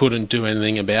just couldn't do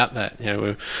anything about that.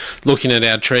 We're looking at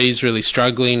our trees really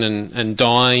struggling and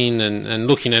dying, and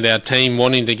looking at our team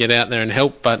wanting to get out there and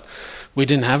help, but we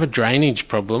didn't have a drainage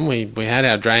problem. We had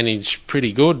our drainage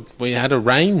pretty good. We had a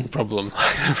rain problem.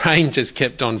 The rain just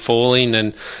kept on falling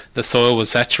and the soil was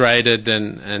saturated,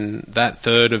 and that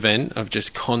third event of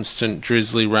just constant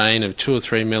drizzly rain of 2 or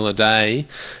 3 mil a day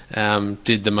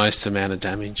did the most amount of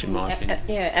damage, in my opinion.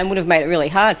 Yeah, and would have made it really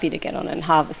hard for you to get on and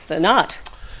harvest the nut.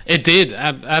 It did,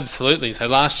 absolutely. So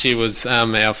last year was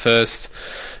our first,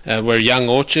 we're a young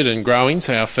orchard and growing,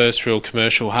 so our first real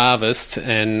commercial harvest,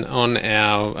 and on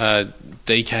our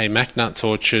DK MacNuts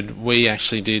orchard, we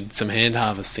actually did some hand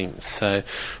harvesting. So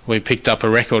we picked up a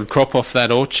record crop off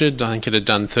that orchard. I think it had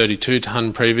done 32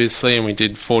 tonne previously, and we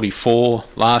did 44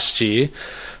 last year.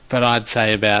 But I'd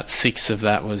say about 6 of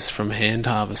that was from hand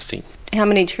harvesting. How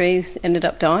many trees ended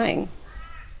up dying?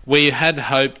 We had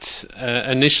hoped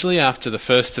initially after the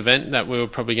first event that we were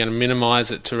probably going to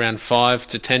minimise it to around 5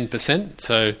 to 10%.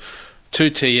 So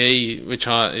 2TE, which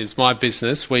is my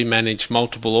business, we manage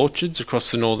multiple orchards across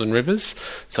the Northern Rivers.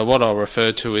 So what I'll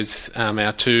refer to is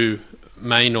our 2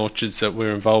 main orchards that we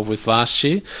were involved with last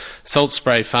year. Salt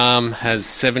Spray Farm has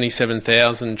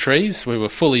 77,000 trees. We were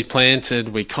fully planted.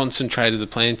 We concentrated the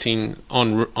planting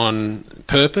on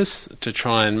purpose to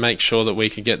try and make sure that we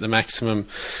could get the maximum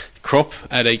crop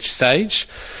at each stage.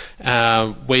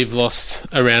 We've lost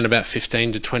around about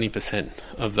 15 to 20%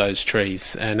 of those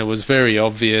trees, and it was very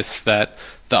obvious that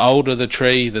the older the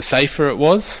tree, the safer it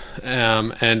was,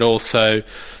 and also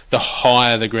the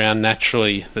higher the ground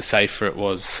naturally, the safer it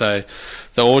was. So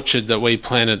the orchard that we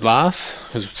planted last,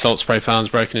 because Salt Spray Farm's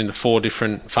broken into 4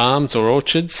 different farms or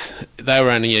orchards, they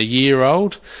were only a year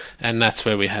old, and that's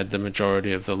where we had the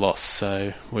majority of the loss.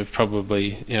 So we've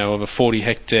probably, of a 40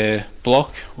 hectare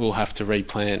block, we'll have to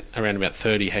replant around about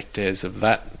 30 hectares of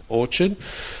that orchard,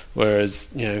 whereas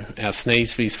our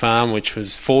Sneesby's farm, which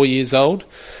was 4 years old,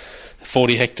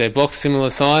 40 hectare block, similar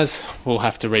size, we'll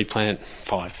have to replant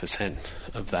 5%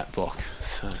 of that block.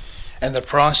 So. And the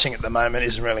pricing at the moment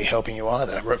isn't really helping you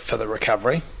either for the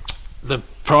recovery. The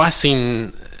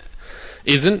pricing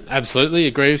isn't, absolutely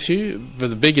agree with you, but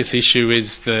the biggest issue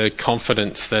is the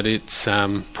confidence that it's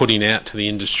putting out to the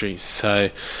industry. So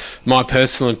my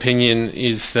personal opinion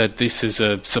is that this is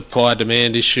a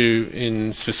supply-demand issue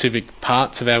in specific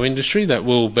parts of our industry that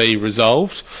will be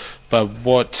resolved, but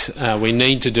what we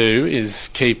need to do is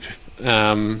keep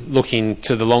looking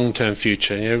to the long-term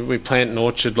future. We plant an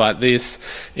orchard like this,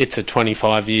 it's a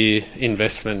 25-year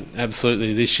investment.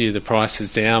 Absolutely, this year the price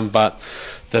is down, but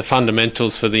the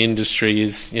fundamentals for the industry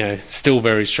is still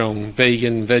very strong.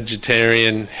 Vegan,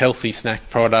 vegetarian, healthy snack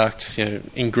products,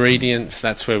 ingredients,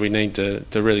 that's where we need to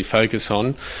really focus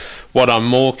on. What I'm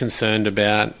more concerned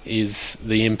about is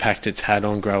the impact it's had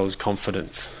on growers'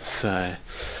 confidence,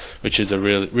 which is a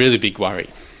really big worry.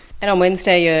 And on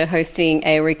Wednesday, you're hosting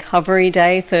a recovery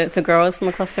day for growers from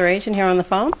across the region here on the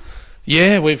farm?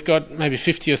 Yeah, we've got maybe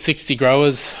 50 or 60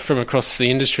 growers from across the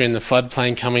industry and the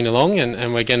floodplain coming along,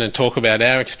 and we're going to talk about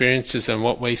our experiences and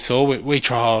what we saw. We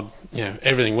trialled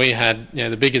everything. We had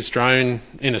the biggest drone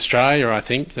in Australia, I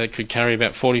think, that could carry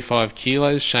about 45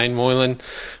 kilos, Shane Moylan.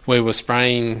 We were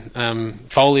spraying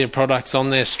foliar products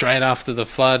on there straight after the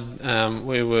flood.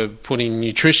 We were putting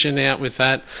nutrition out with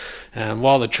that.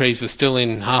 While the trees were still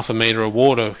in 0.5 metre of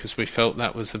water, because we felt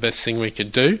that was the best thing we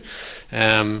could do.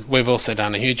 We've also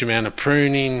done a huge amount of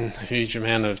pruning, a huge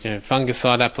amount of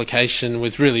fungicide application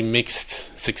with really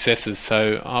mixed successes.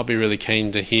 So I'll be really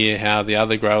keen to hear how the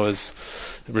other growers'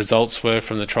 results were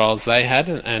from the trials they had,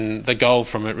 and the goal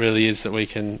from it really is that we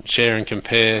can share and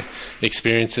compare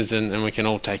experiences and we can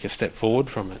all take a step forward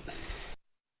from it.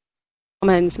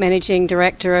 Commons Managing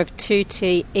Director of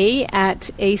 2TE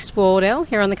at East Wardell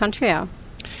here on the Country Hour.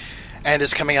 And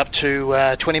it's coming up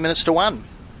to 20 minutes to 1.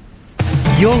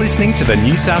 You're listening to the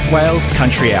New South Wales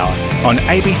Country Hour on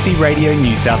ABC Radio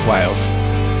New South Wales.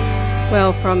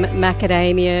 Well, from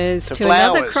macadamias to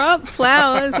another crop,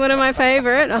 flowers, one of my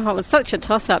favourite. Oh, it was such a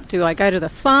toss-up. Do I go to the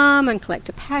farm and collect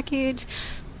a package?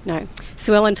 No.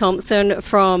 Sue Ellen Thompson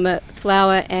from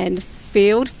Flower and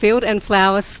Field and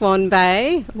Flower Swan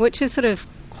Bay, which is sort of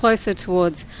closer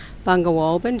towards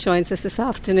Bunga-Walbin, joins us this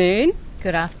afternoon.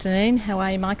 Good afternoon. How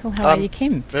are you, Michael? How are you,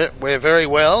 Kim? We're very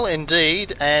well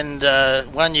indeed, and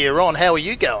 1 year on, how are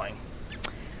you going?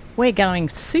 We're going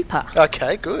super.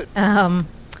 Okay, good.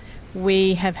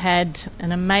 We have had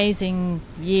an amazing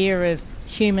year of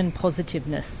human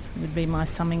positiveness, would be my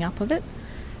summing up of it.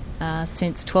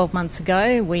 Since 12 months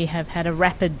ago, we have had a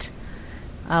rapid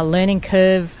learning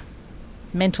curve,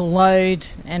 mental load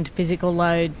and physical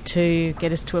load to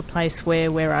get us to a place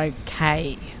where we're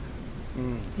okay.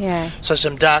 Yeah. So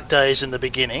some dark days in the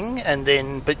beginning, and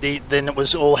then it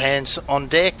was all hands on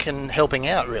deck and helping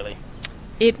out, really.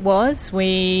 It was.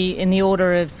 We, in the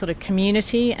order of sort of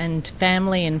community and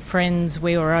family and friends,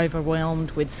 we were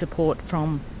overwhelmed with support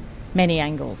from many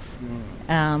angles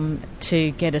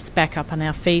to get us back up on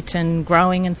our feet and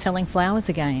growing and selling flowers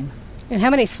again. And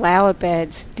how many flower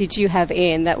beds did you have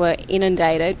in that were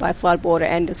inundated by floodwater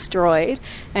and destroyed,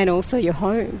 and also your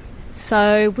home?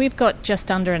 So we've got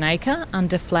just under an acre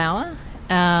under flower.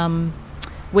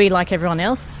 We, like everyone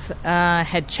else,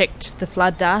 had checked the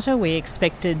flood data. We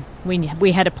expected,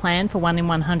 we had a plan for 1 in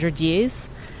 100 years.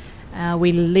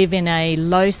 We live in a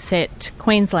low-set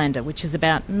Queenslander, which is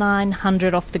about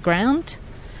 900 off the ground.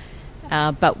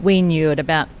 But we knew at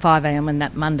about 5 a.m. on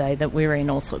that Monday that we were in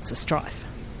all sorts of strife.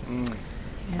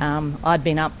 I'd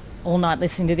been up all night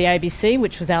listening to the ABC,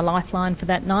 which was our lifeline for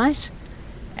that night.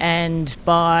 And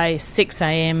by 6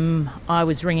 a.m, I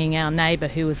was ringing our neighbour,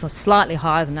 who was slightly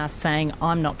higher than us, saying,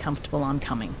 "I'm not comfortable, I'm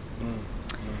coming."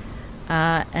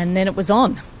 And then it was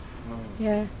on.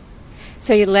 Yeah.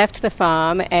 So you left the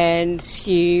farm and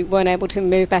you weren't able to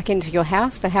move back into your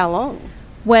house for how long?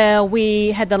 Well,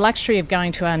 we had the luxury of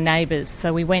going to our neighbours,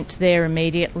 so we went there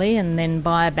immediately, and then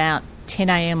by about 10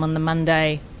 a.m. on the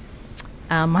Monday,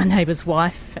 my neighbour's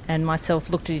wife and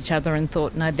myself looked at each other and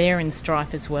thought, no, they're in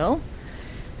strife as well.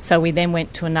 So we then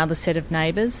went to another set of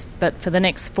neighbours, but for the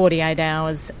next 48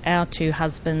 hours, our two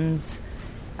husbands'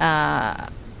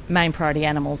 main priority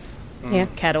animals,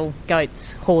 cattle,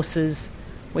 goats, horses,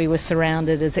 we were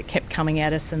surrounded as it kept coming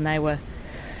at us, and they were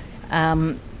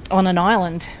on an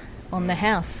island on the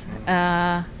house.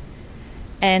 And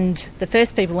the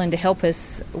first people in to help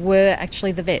us were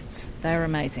actually the vets. They were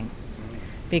amazing.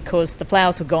 Because the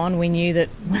flowers were gone, we knew that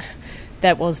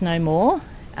that was no more.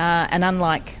 And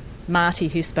unlike Marty,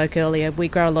 who spoke earlier, we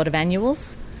grow a lot of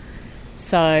annuals.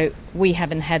 So we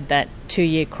haven't had that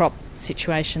 2-year crop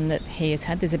situation that he has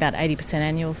had. There's about 80%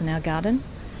 annuals in our garden.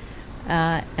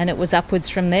 And it was upwards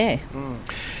from there.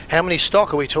 How many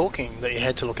stock are we talking that you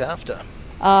had to look after?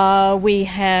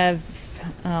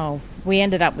 We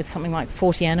ended up with something like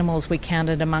 40 animals we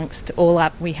counted amongst all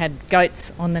up. We had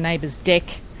goats on the neighbour's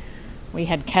deck. We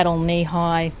had cattle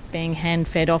knee-high being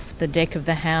hand-fed off the deck of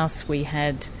the house. We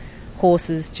had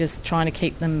horses just trying to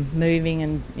keep them moving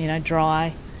and,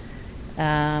 dry.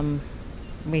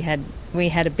 We had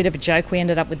a bit of a joke. We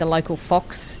ended up with the local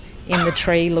fox in the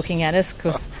tree looking at us,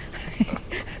 because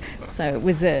so it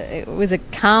was a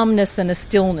calmness and a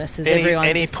stillness as everyone.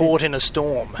 Any port in a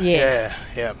storm. Yes.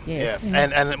 Yeah.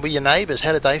 And with your neighbours,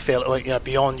 how did they feel?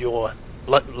 Beyond your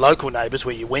local neighbours,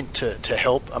 where you went to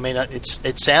help. I mean,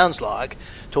 it sounds like,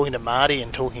 talking to Marty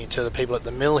and talking to the people at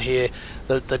the mill here,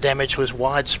 the damage was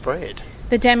widespread.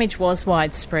 The damage was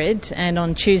widespread, and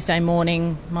on Tuesday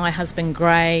morning, my husband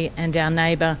Gray and our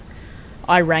neighbour,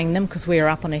 I rang them because we were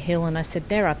up on a hill, and I said,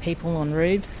 there are people on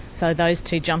roofs. So those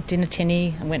two jumped in a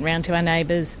tinny and went round to our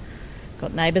neighbours,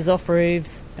 got neighbours off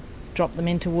roofs, dropped them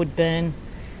into Woodburn.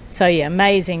 So yeah,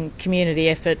 amazing community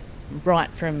effort right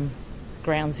from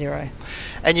ground zero.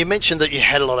 And you mentioned that you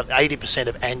had a lot of 80%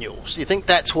 of annuals. Do you think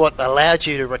that's what allowed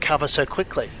you to recover so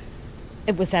quickly?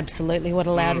 It was absolutely what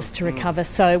allowed us to recover.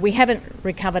 So we haven't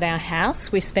recovered our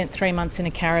house. We spent 3 months in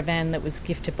a caravan that was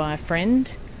gifted by a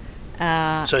friend.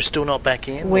 So still not back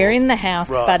in? We're in the house,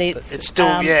 right, but it's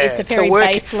still, it's a very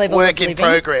base level work of living. in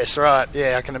progress, right?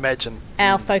 Yeah, I can imagine.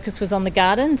 Our focus was on the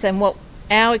gardens, and what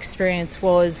our experience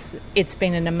was, it's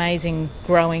been an amazing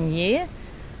growing year.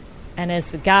 And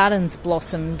as the gardens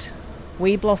blossomed,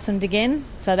 we blossomed again.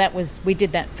 So we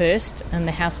did that first, and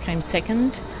the house came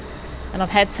second. And I've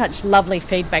had such lovely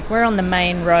feedback. We're on the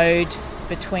main road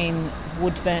between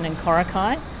Woodburn and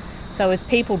Coraki. So as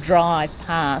people drive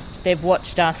past, they've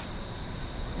watched us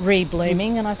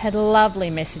reblooming, and I've had lovely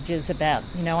messages about,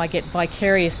 I get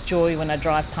vicarious joy when I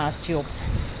drive past your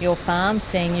farm,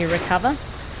 seeing you recover.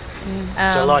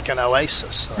 So like an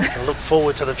oasis. I can look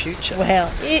forward to the future.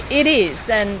 Well, it is,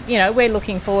 and we're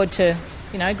looking forward to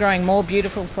growing more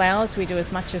beautiful flowers. We do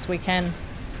as much as we can,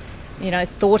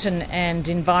 thought and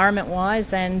environment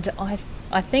wise, and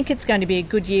I think it's going to be a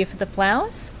good year for the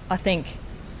flowers. I think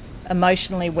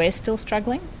emotionally we're still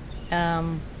struggling.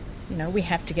 We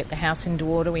have to get the house into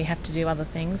order, we have to do other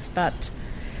things, but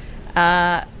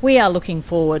we are looking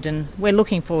forward, and we're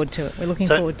looking forward to it.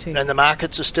 And the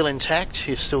markets are still intact?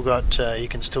 You've still got, you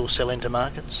can still sell into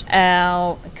markets?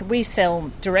 We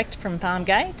sell direct from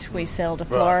Farmgate. We sell to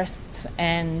florists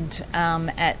and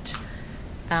at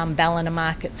Ballina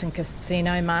markets and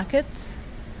casino markets,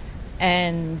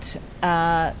 and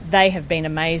they have been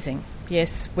amazing.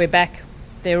 Yes, we're back.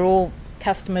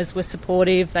 Customers were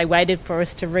supportive. They waited for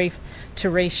us to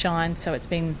reshine, so it's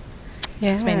been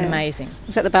Yeah. It's been amazing. I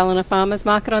was at the Ballina Farmers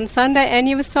Market on Sunday, and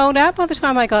you were sold out by the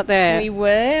time I got there. We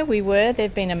were.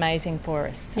 They've been amazing for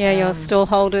us. Yeah, your stall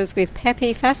holders with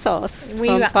Pepe Fassos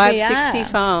from 560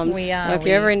 Farms. We are. So if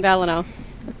you're ever in Ballina.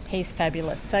 He's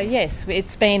fabulous. So yes,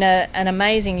 it's been an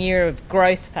amazing year of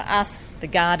growth for us, the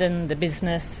garden, the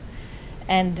business,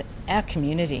 and our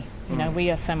community. You know, we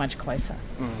are so much closer.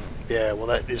 Yeah, well,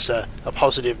 that is a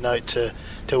positive note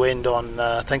to end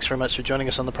on. Thanks very much for joining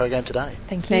us on the program today.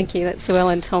 Thank you. Thank you. That's Sue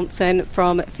Ellen Thompson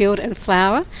from Field and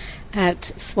Flower at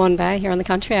Swan Bay here on the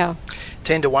Country Hour.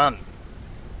 10 to 1.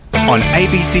 On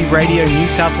ABC Radio New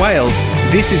South Wales,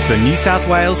 this is the New South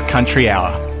Wales Country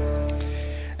Hour.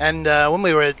 And when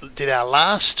we did our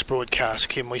last broadcast,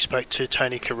 Kim, we spoke to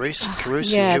Tony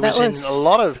Carusi, yeah, who was in a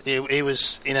lot of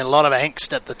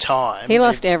angst at the time. He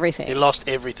lost everything. He lost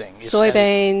everything.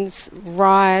 Soybeans,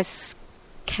 rice,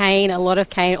 cane, a lot of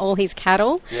cane, all his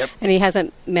cattle. Yep. And he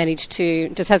hasn't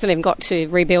hasn't even got to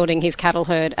rebuilding his cattle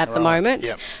herd at the moment.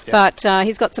 Yep. But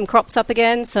he's got some crops up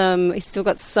again. He's still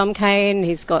got some cane.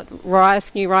 He's got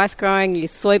new rice growing, new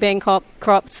soybean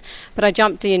crops. But I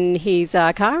jumped in his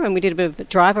car and we did a bit of a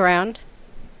drive around.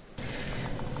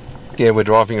 Yeah, we're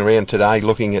driving around today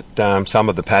looking at some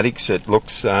of the paddocks. It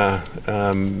looks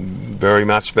very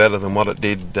much better than what it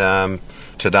did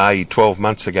today 12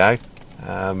 months ago.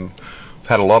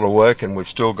 Had a lot of work, and we've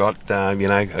still got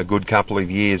a good couple of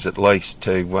years at least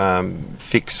to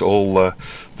fix all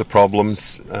the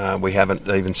problems. We haven't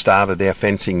even started our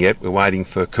fencing yet. We're waiting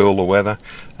for cooler weather,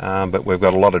 but we've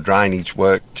got a lot of drainage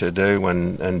work to do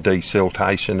and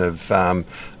desiltation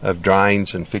of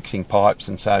drains and fixing pipes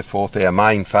and so forth. Our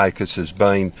main focus has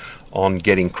been on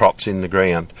getting crops in the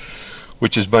ground,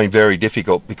 which has been very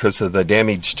difficult because of the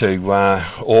damage to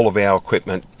all of our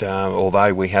equipment.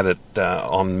 Although we had it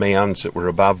on mounds that were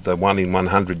above the 1 in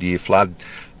 100 year flood,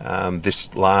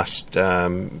 this last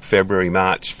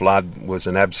February-March flood was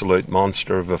an absolute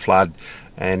monster of a flood,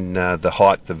 and the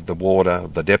height of the water,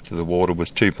 the depth of the water was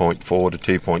 2.4 to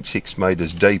 2.6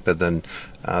 metres deeper than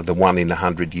the 1 in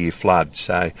 100 year flood.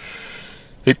 So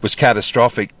it was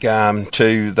catastrophic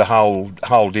to the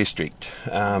whole district,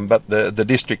 but the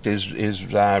district is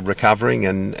recovering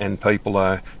and people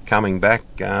are coming back,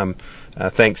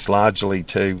 thanks largely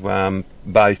to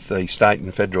both the state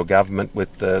and federal government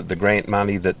with the grant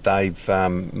money that they've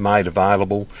made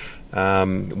available.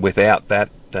 Without that,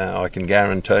 I can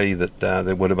guarantee that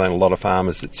there would have been a lot of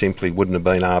farmers that simply wouldn't have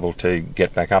been able to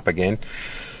get back up again.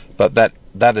 But that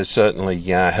has certainly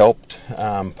helped.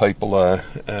 People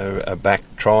are back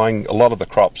trying. A lot of the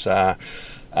crops are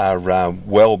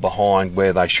well behind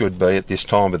where they should be at this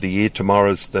time of the year.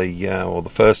 Tomorrow's the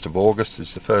 1st of August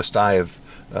is the first day of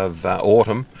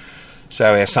autumn.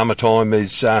 So our summertime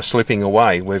is slipping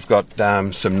away. We've got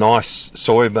some nice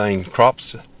soybean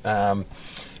crops, and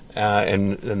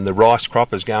the rice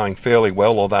crop is going fairly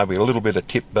well, although we're a little bit of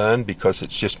tip burn because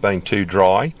it's just been too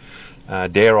dry.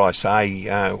 Dare I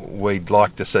say, we'd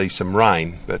like to see some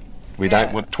rain, but we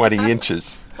don't want 20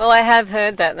 inches. Well, I have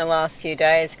heard that in the last few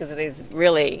days because of these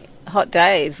really hot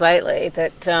days lately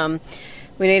that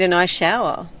we need a nice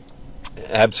shower.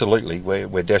 Absolutely,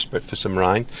 we're desperate for some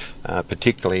rain,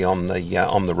 particularly on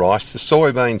the rice. The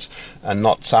soybeans are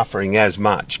not suffering as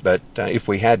much, but if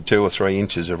we had 2 or 3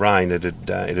 inches of rain,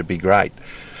 it'd be great.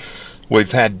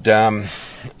 We've had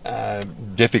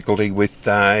difficulty with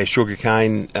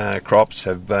sugarcane crops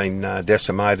have been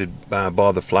decimated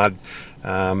by the flood.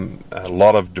 A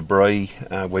lot of debris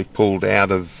we've pulled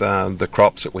out of the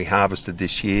crops that we harvested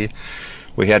this year.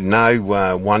 We had no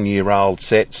 1-year-old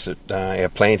sets at our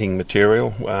planting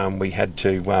material. We had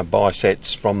to buy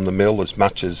sets from the mill as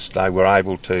much as they were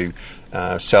able to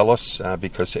sell us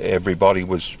because everybody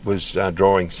was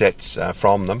drawing sets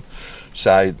from them.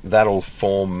 So that'll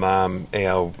form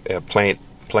our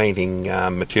planting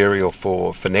material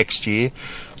for next year.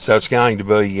 So it's going to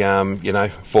be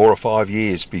 4 or 5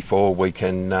 years before we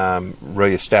can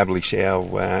re-establish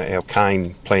our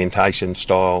cane plantation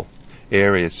style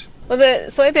areas. Well, the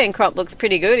soybean crop looks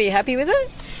pretty good. Are you happy with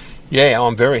it? Yeah,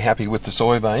 I'm very happy with the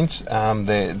soybeans.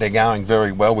 They're going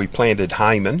very well. We planted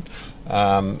Hayman,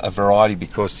 a variety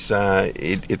because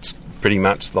it's pretty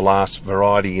much the last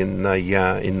variety in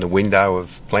the window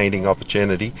of planting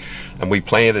opportunity, and we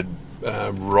planted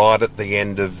right at the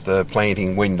end of the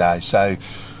planting window. So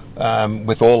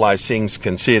with all those things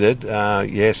considered,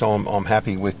 yes, I'm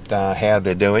happy with how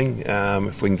they're doing.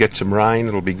 If we can get some rain,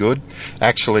 it'll be good.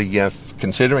 Actually,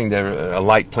 considering they're a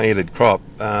late planted crop,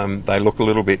 they look a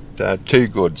little bit too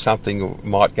good. Something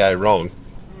might go wrong.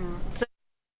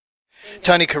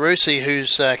 Tony Carusi,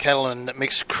 who's cattle and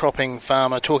mixed cropping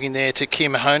farmer, talking there to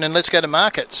Kim Honan. Let's go to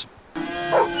markets.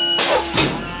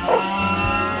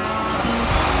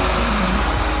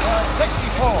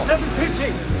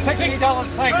 $60,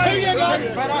 thanks.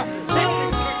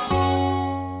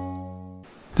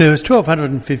 There was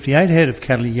 1,258 head of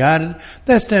cattle yarded.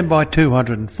 That's down by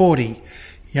 240.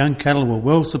 Young cattle were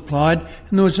well supplied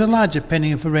and there was a larger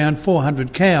penning of around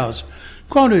 400 cows.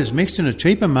 Quality was mixed in a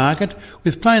cheaper market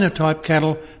with plainer type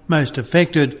cattle most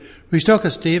affected.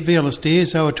 Restocker Vela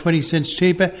steers are 20 cents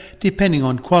cheaper depending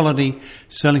on quality,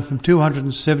 selling from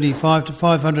 275 to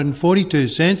 542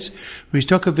 cents.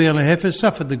 Restocker Vela heifers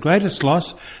suffered the greatest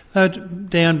loss, though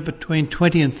down between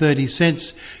 20 and 30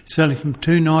 cents, selling from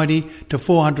 290 to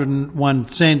 401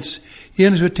 cents.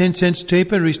 Yearlings were 10 cents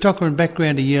cheaper. Restocker and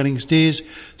backgrounder yearling steers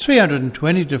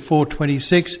 320 to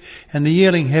 426, and the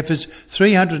yearling heifers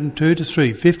 302 to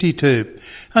 352.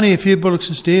 Only a few bullocks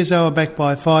and steers are back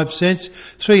by 5 cents,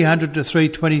 300 to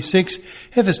 326.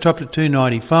 Heifers topped at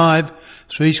 295.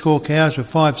 3 score cows were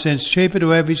 5 cents cheaper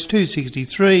to average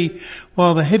 263,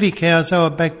 while the heavy cows are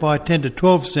back by 10 to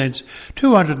 12 cents,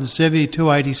 270 to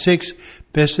 286.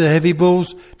 Best of the heavy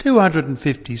bulls,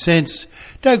 250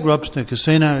 cents. Doug Robson,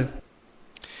 Casino.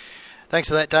 Thanks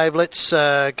for that, Dave. Let's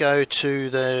go to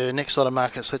the next lot of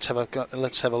markets. Let's have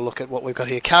a look at what we've got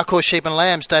here. Carcoar sheep and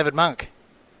lambs, David Monk.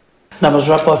 Numbers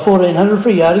are up by 1,400 for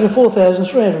a yarding of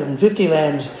 4,350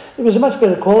 lambs. It was a much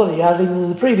better quality yarding than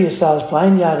the previous sales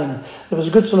plain yarding. There was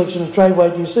a good selection of trade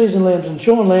weight New Season lambs and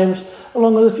shorn lambs,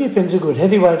 along with a few pens of good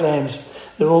heavyweight lambs.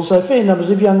 There were also fair numbers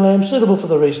of young lambs suitable for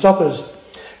the restockers.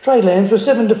 Trade lambs were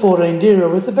 7 to 14 dearer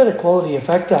with the better quality a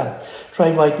factor.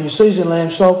 Trade weight New Season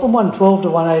lambs sold from 112 to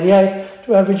 188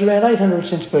 to average around 800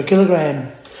 cents per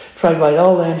kilogram. Trade weight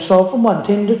old lambs sold from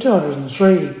 110 to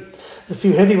 203. The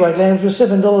few heavyweight lambs were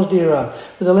 $7 dearer,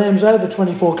 with the lambs over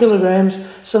 24 kilograms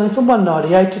selling from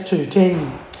 $198 to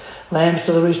 $210. Lambs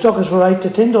to the restockers were $8 to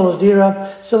 $10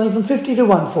 dearer, selling from $50 to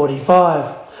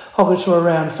 $145. Hoggets were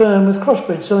around firm, with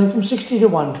crossbred selling from $60 to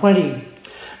 $120.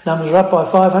 Numbers are up by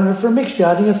 500 for a mixed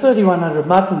yarding of 3,100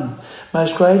 mutton.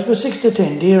 Most grades were 6 to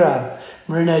 10 dearer.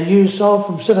 Merino ewes sold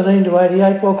from 17 to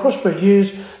 88, while crossbred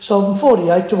ewes sold from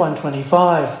 48 to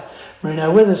 125.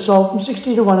 Merino wethers sold from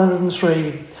 60 to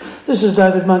 103. This is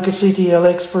David Monk at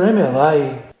CTLX for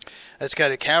MLA. Let's go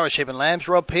to Cowra sheep and lambs,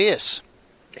 Rob Pearce.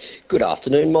 Good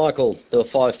afternoon, Michael. There were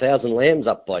 5,000 lambs,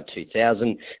 up by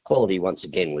 2,000. Quality once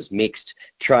again was mixed.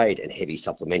 Trade and heavy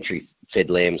supplementary fed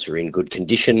lambs were in good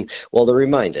condition, while the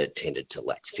remainder tended to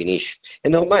lack finish,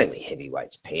 and they were mainly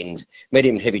heavyweights penned.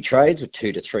 Medium and heavy trades were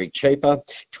 2 to 3 cheaper.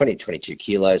 20 to 22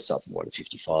 kilos sold from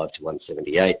 155 to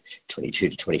 178. 22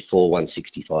 to 24,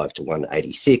 165 to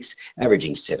 186,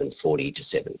 averaging 740 to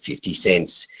 750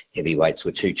 cents. Heavyweights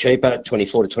were 2 cheaper.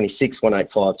 24 to 26,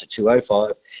 185 to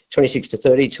 205. 26 to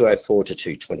 30, 204 to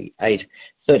 228.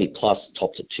 30 plus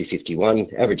topped at 251,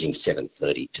 averaging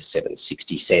 730 to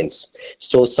 760 cents.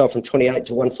 Stores sold from 28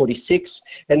 to 146,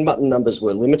 and mutton numbers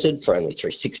were limited for only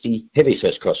 360. Heavy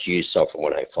first cross ewes sold from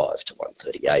 105 to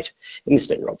 138. And this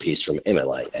has been Rob Pearce from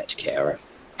MLA at Cowra.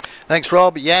 Thanks,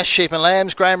 Rob. Yash sheep and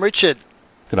lambs, Graham Richard.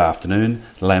 Good afternoon.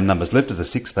 The lamb numbers lifted to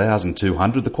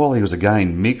 6,200. The quality was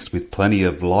again mixed with plenty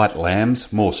of light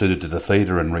lambs, more suited to the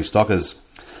feeder and restockers.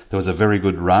 There was a very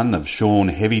good run of shorn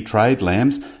heavy trade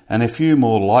lambs and a few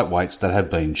more lightweights that have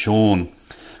been shorn.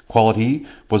 Quality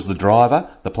was the driver,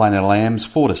 the plainer lambs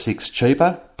 4 to 6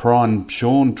 cheaper, prime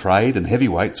shorn trade and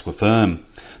heavyweights were firm.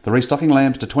 The restocking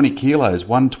lambs to 20 kilos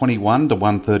 121 to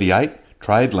 138,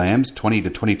 trade lambs 20 to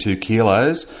 22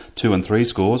 kilos 2 and 3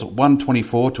 scores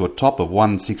 124 to a top of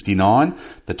 169,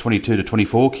 the 22 to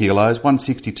 24 kilos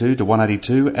 162 to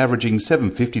 182, averaging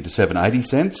 750 to 780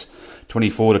 cents.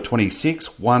 24 to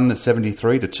 26,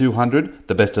 173 to 200,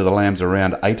 the best of the lambs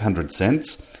around 800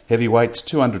 cents. Heavyweights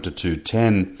 200 to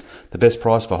 210. The best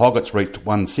price for hoggets reached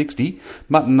 160.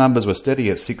 Mutton numbers were steady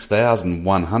at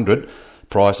 6,100.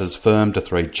 Prices firm to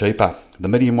 3 cheaper. The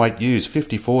medium weight ewes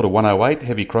 54 to 108,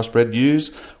 heavy crossbred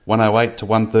ewes 108 to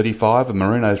 135, and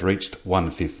merinos reached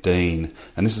 115.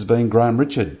 And this has been Graham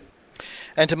Richard.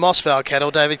 And to Mossvale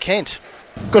cattle, David Kent.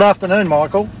 Good afternoon,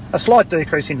 Michael. A slight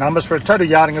decrease in numbers for a total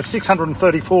yarding of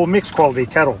 634 mixed quality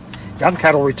cattle. Young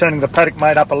cattle returning the paddock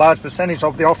made up a large percentage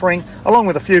of the offering, along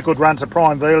with a few good runs of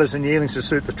prime vealers and yearlings to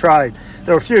suit the trade.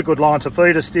 There were a few good lines of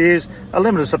feeder steers, a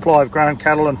limited supply of grown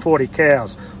cattle and 40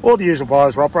 cows. All the usual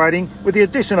buyers were operating, with the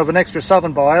addition of an extra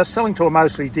southern buyer selling to a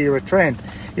mostly dearer trend.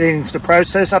 Yearlings to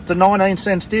process up to 19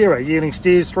 cents dearer. Yearling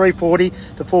steers 340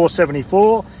 to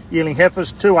 474, yearling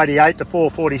heifers 288 to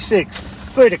 446.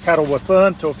 Feeder cattle were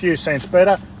firm to a few cents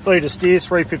better. Feeder steers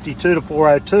 352 to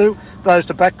 402. Those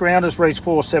to backgrounders reached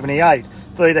 478.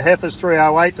 Feeder heifers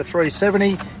 308 to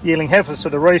 370. Yearling heifers to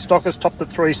the restockers topped at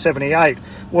 378.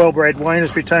 Well-bred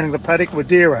weaners returning the paddock were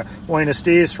dearer. Weaner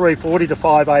steers 340 to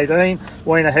 518.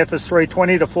 Weaner heifers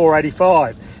 320 to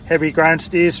 485. Heavy grown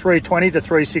steers 320 to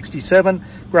 367.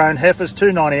 Grown heifers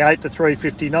 298 to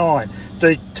 359.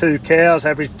 D2 cows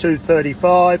averaged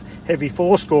 235. Heavy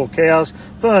 4-score cows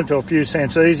firm to a few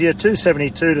cents easier,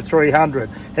 272 to 300.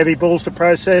 Heavy bulls to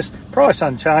process, price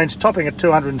unchanged, topping at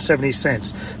 270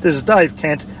 cents. This is Dave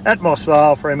Kent at Moss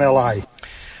Vale for MLA.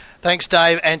 Thanks,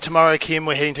 Dave. And tomorrow, Kim,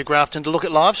 we're heading to Grafton to look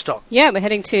at livestock. Yeah, we're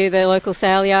heading to the local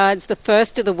sale yards, the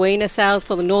first of the weaner sales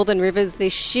for the Northern Rivers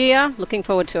this year. Looking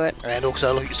forward to it. And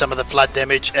also look at some of the flood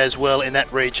damage as well in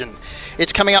that region.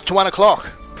 It's coming up to 1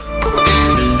 o'clock.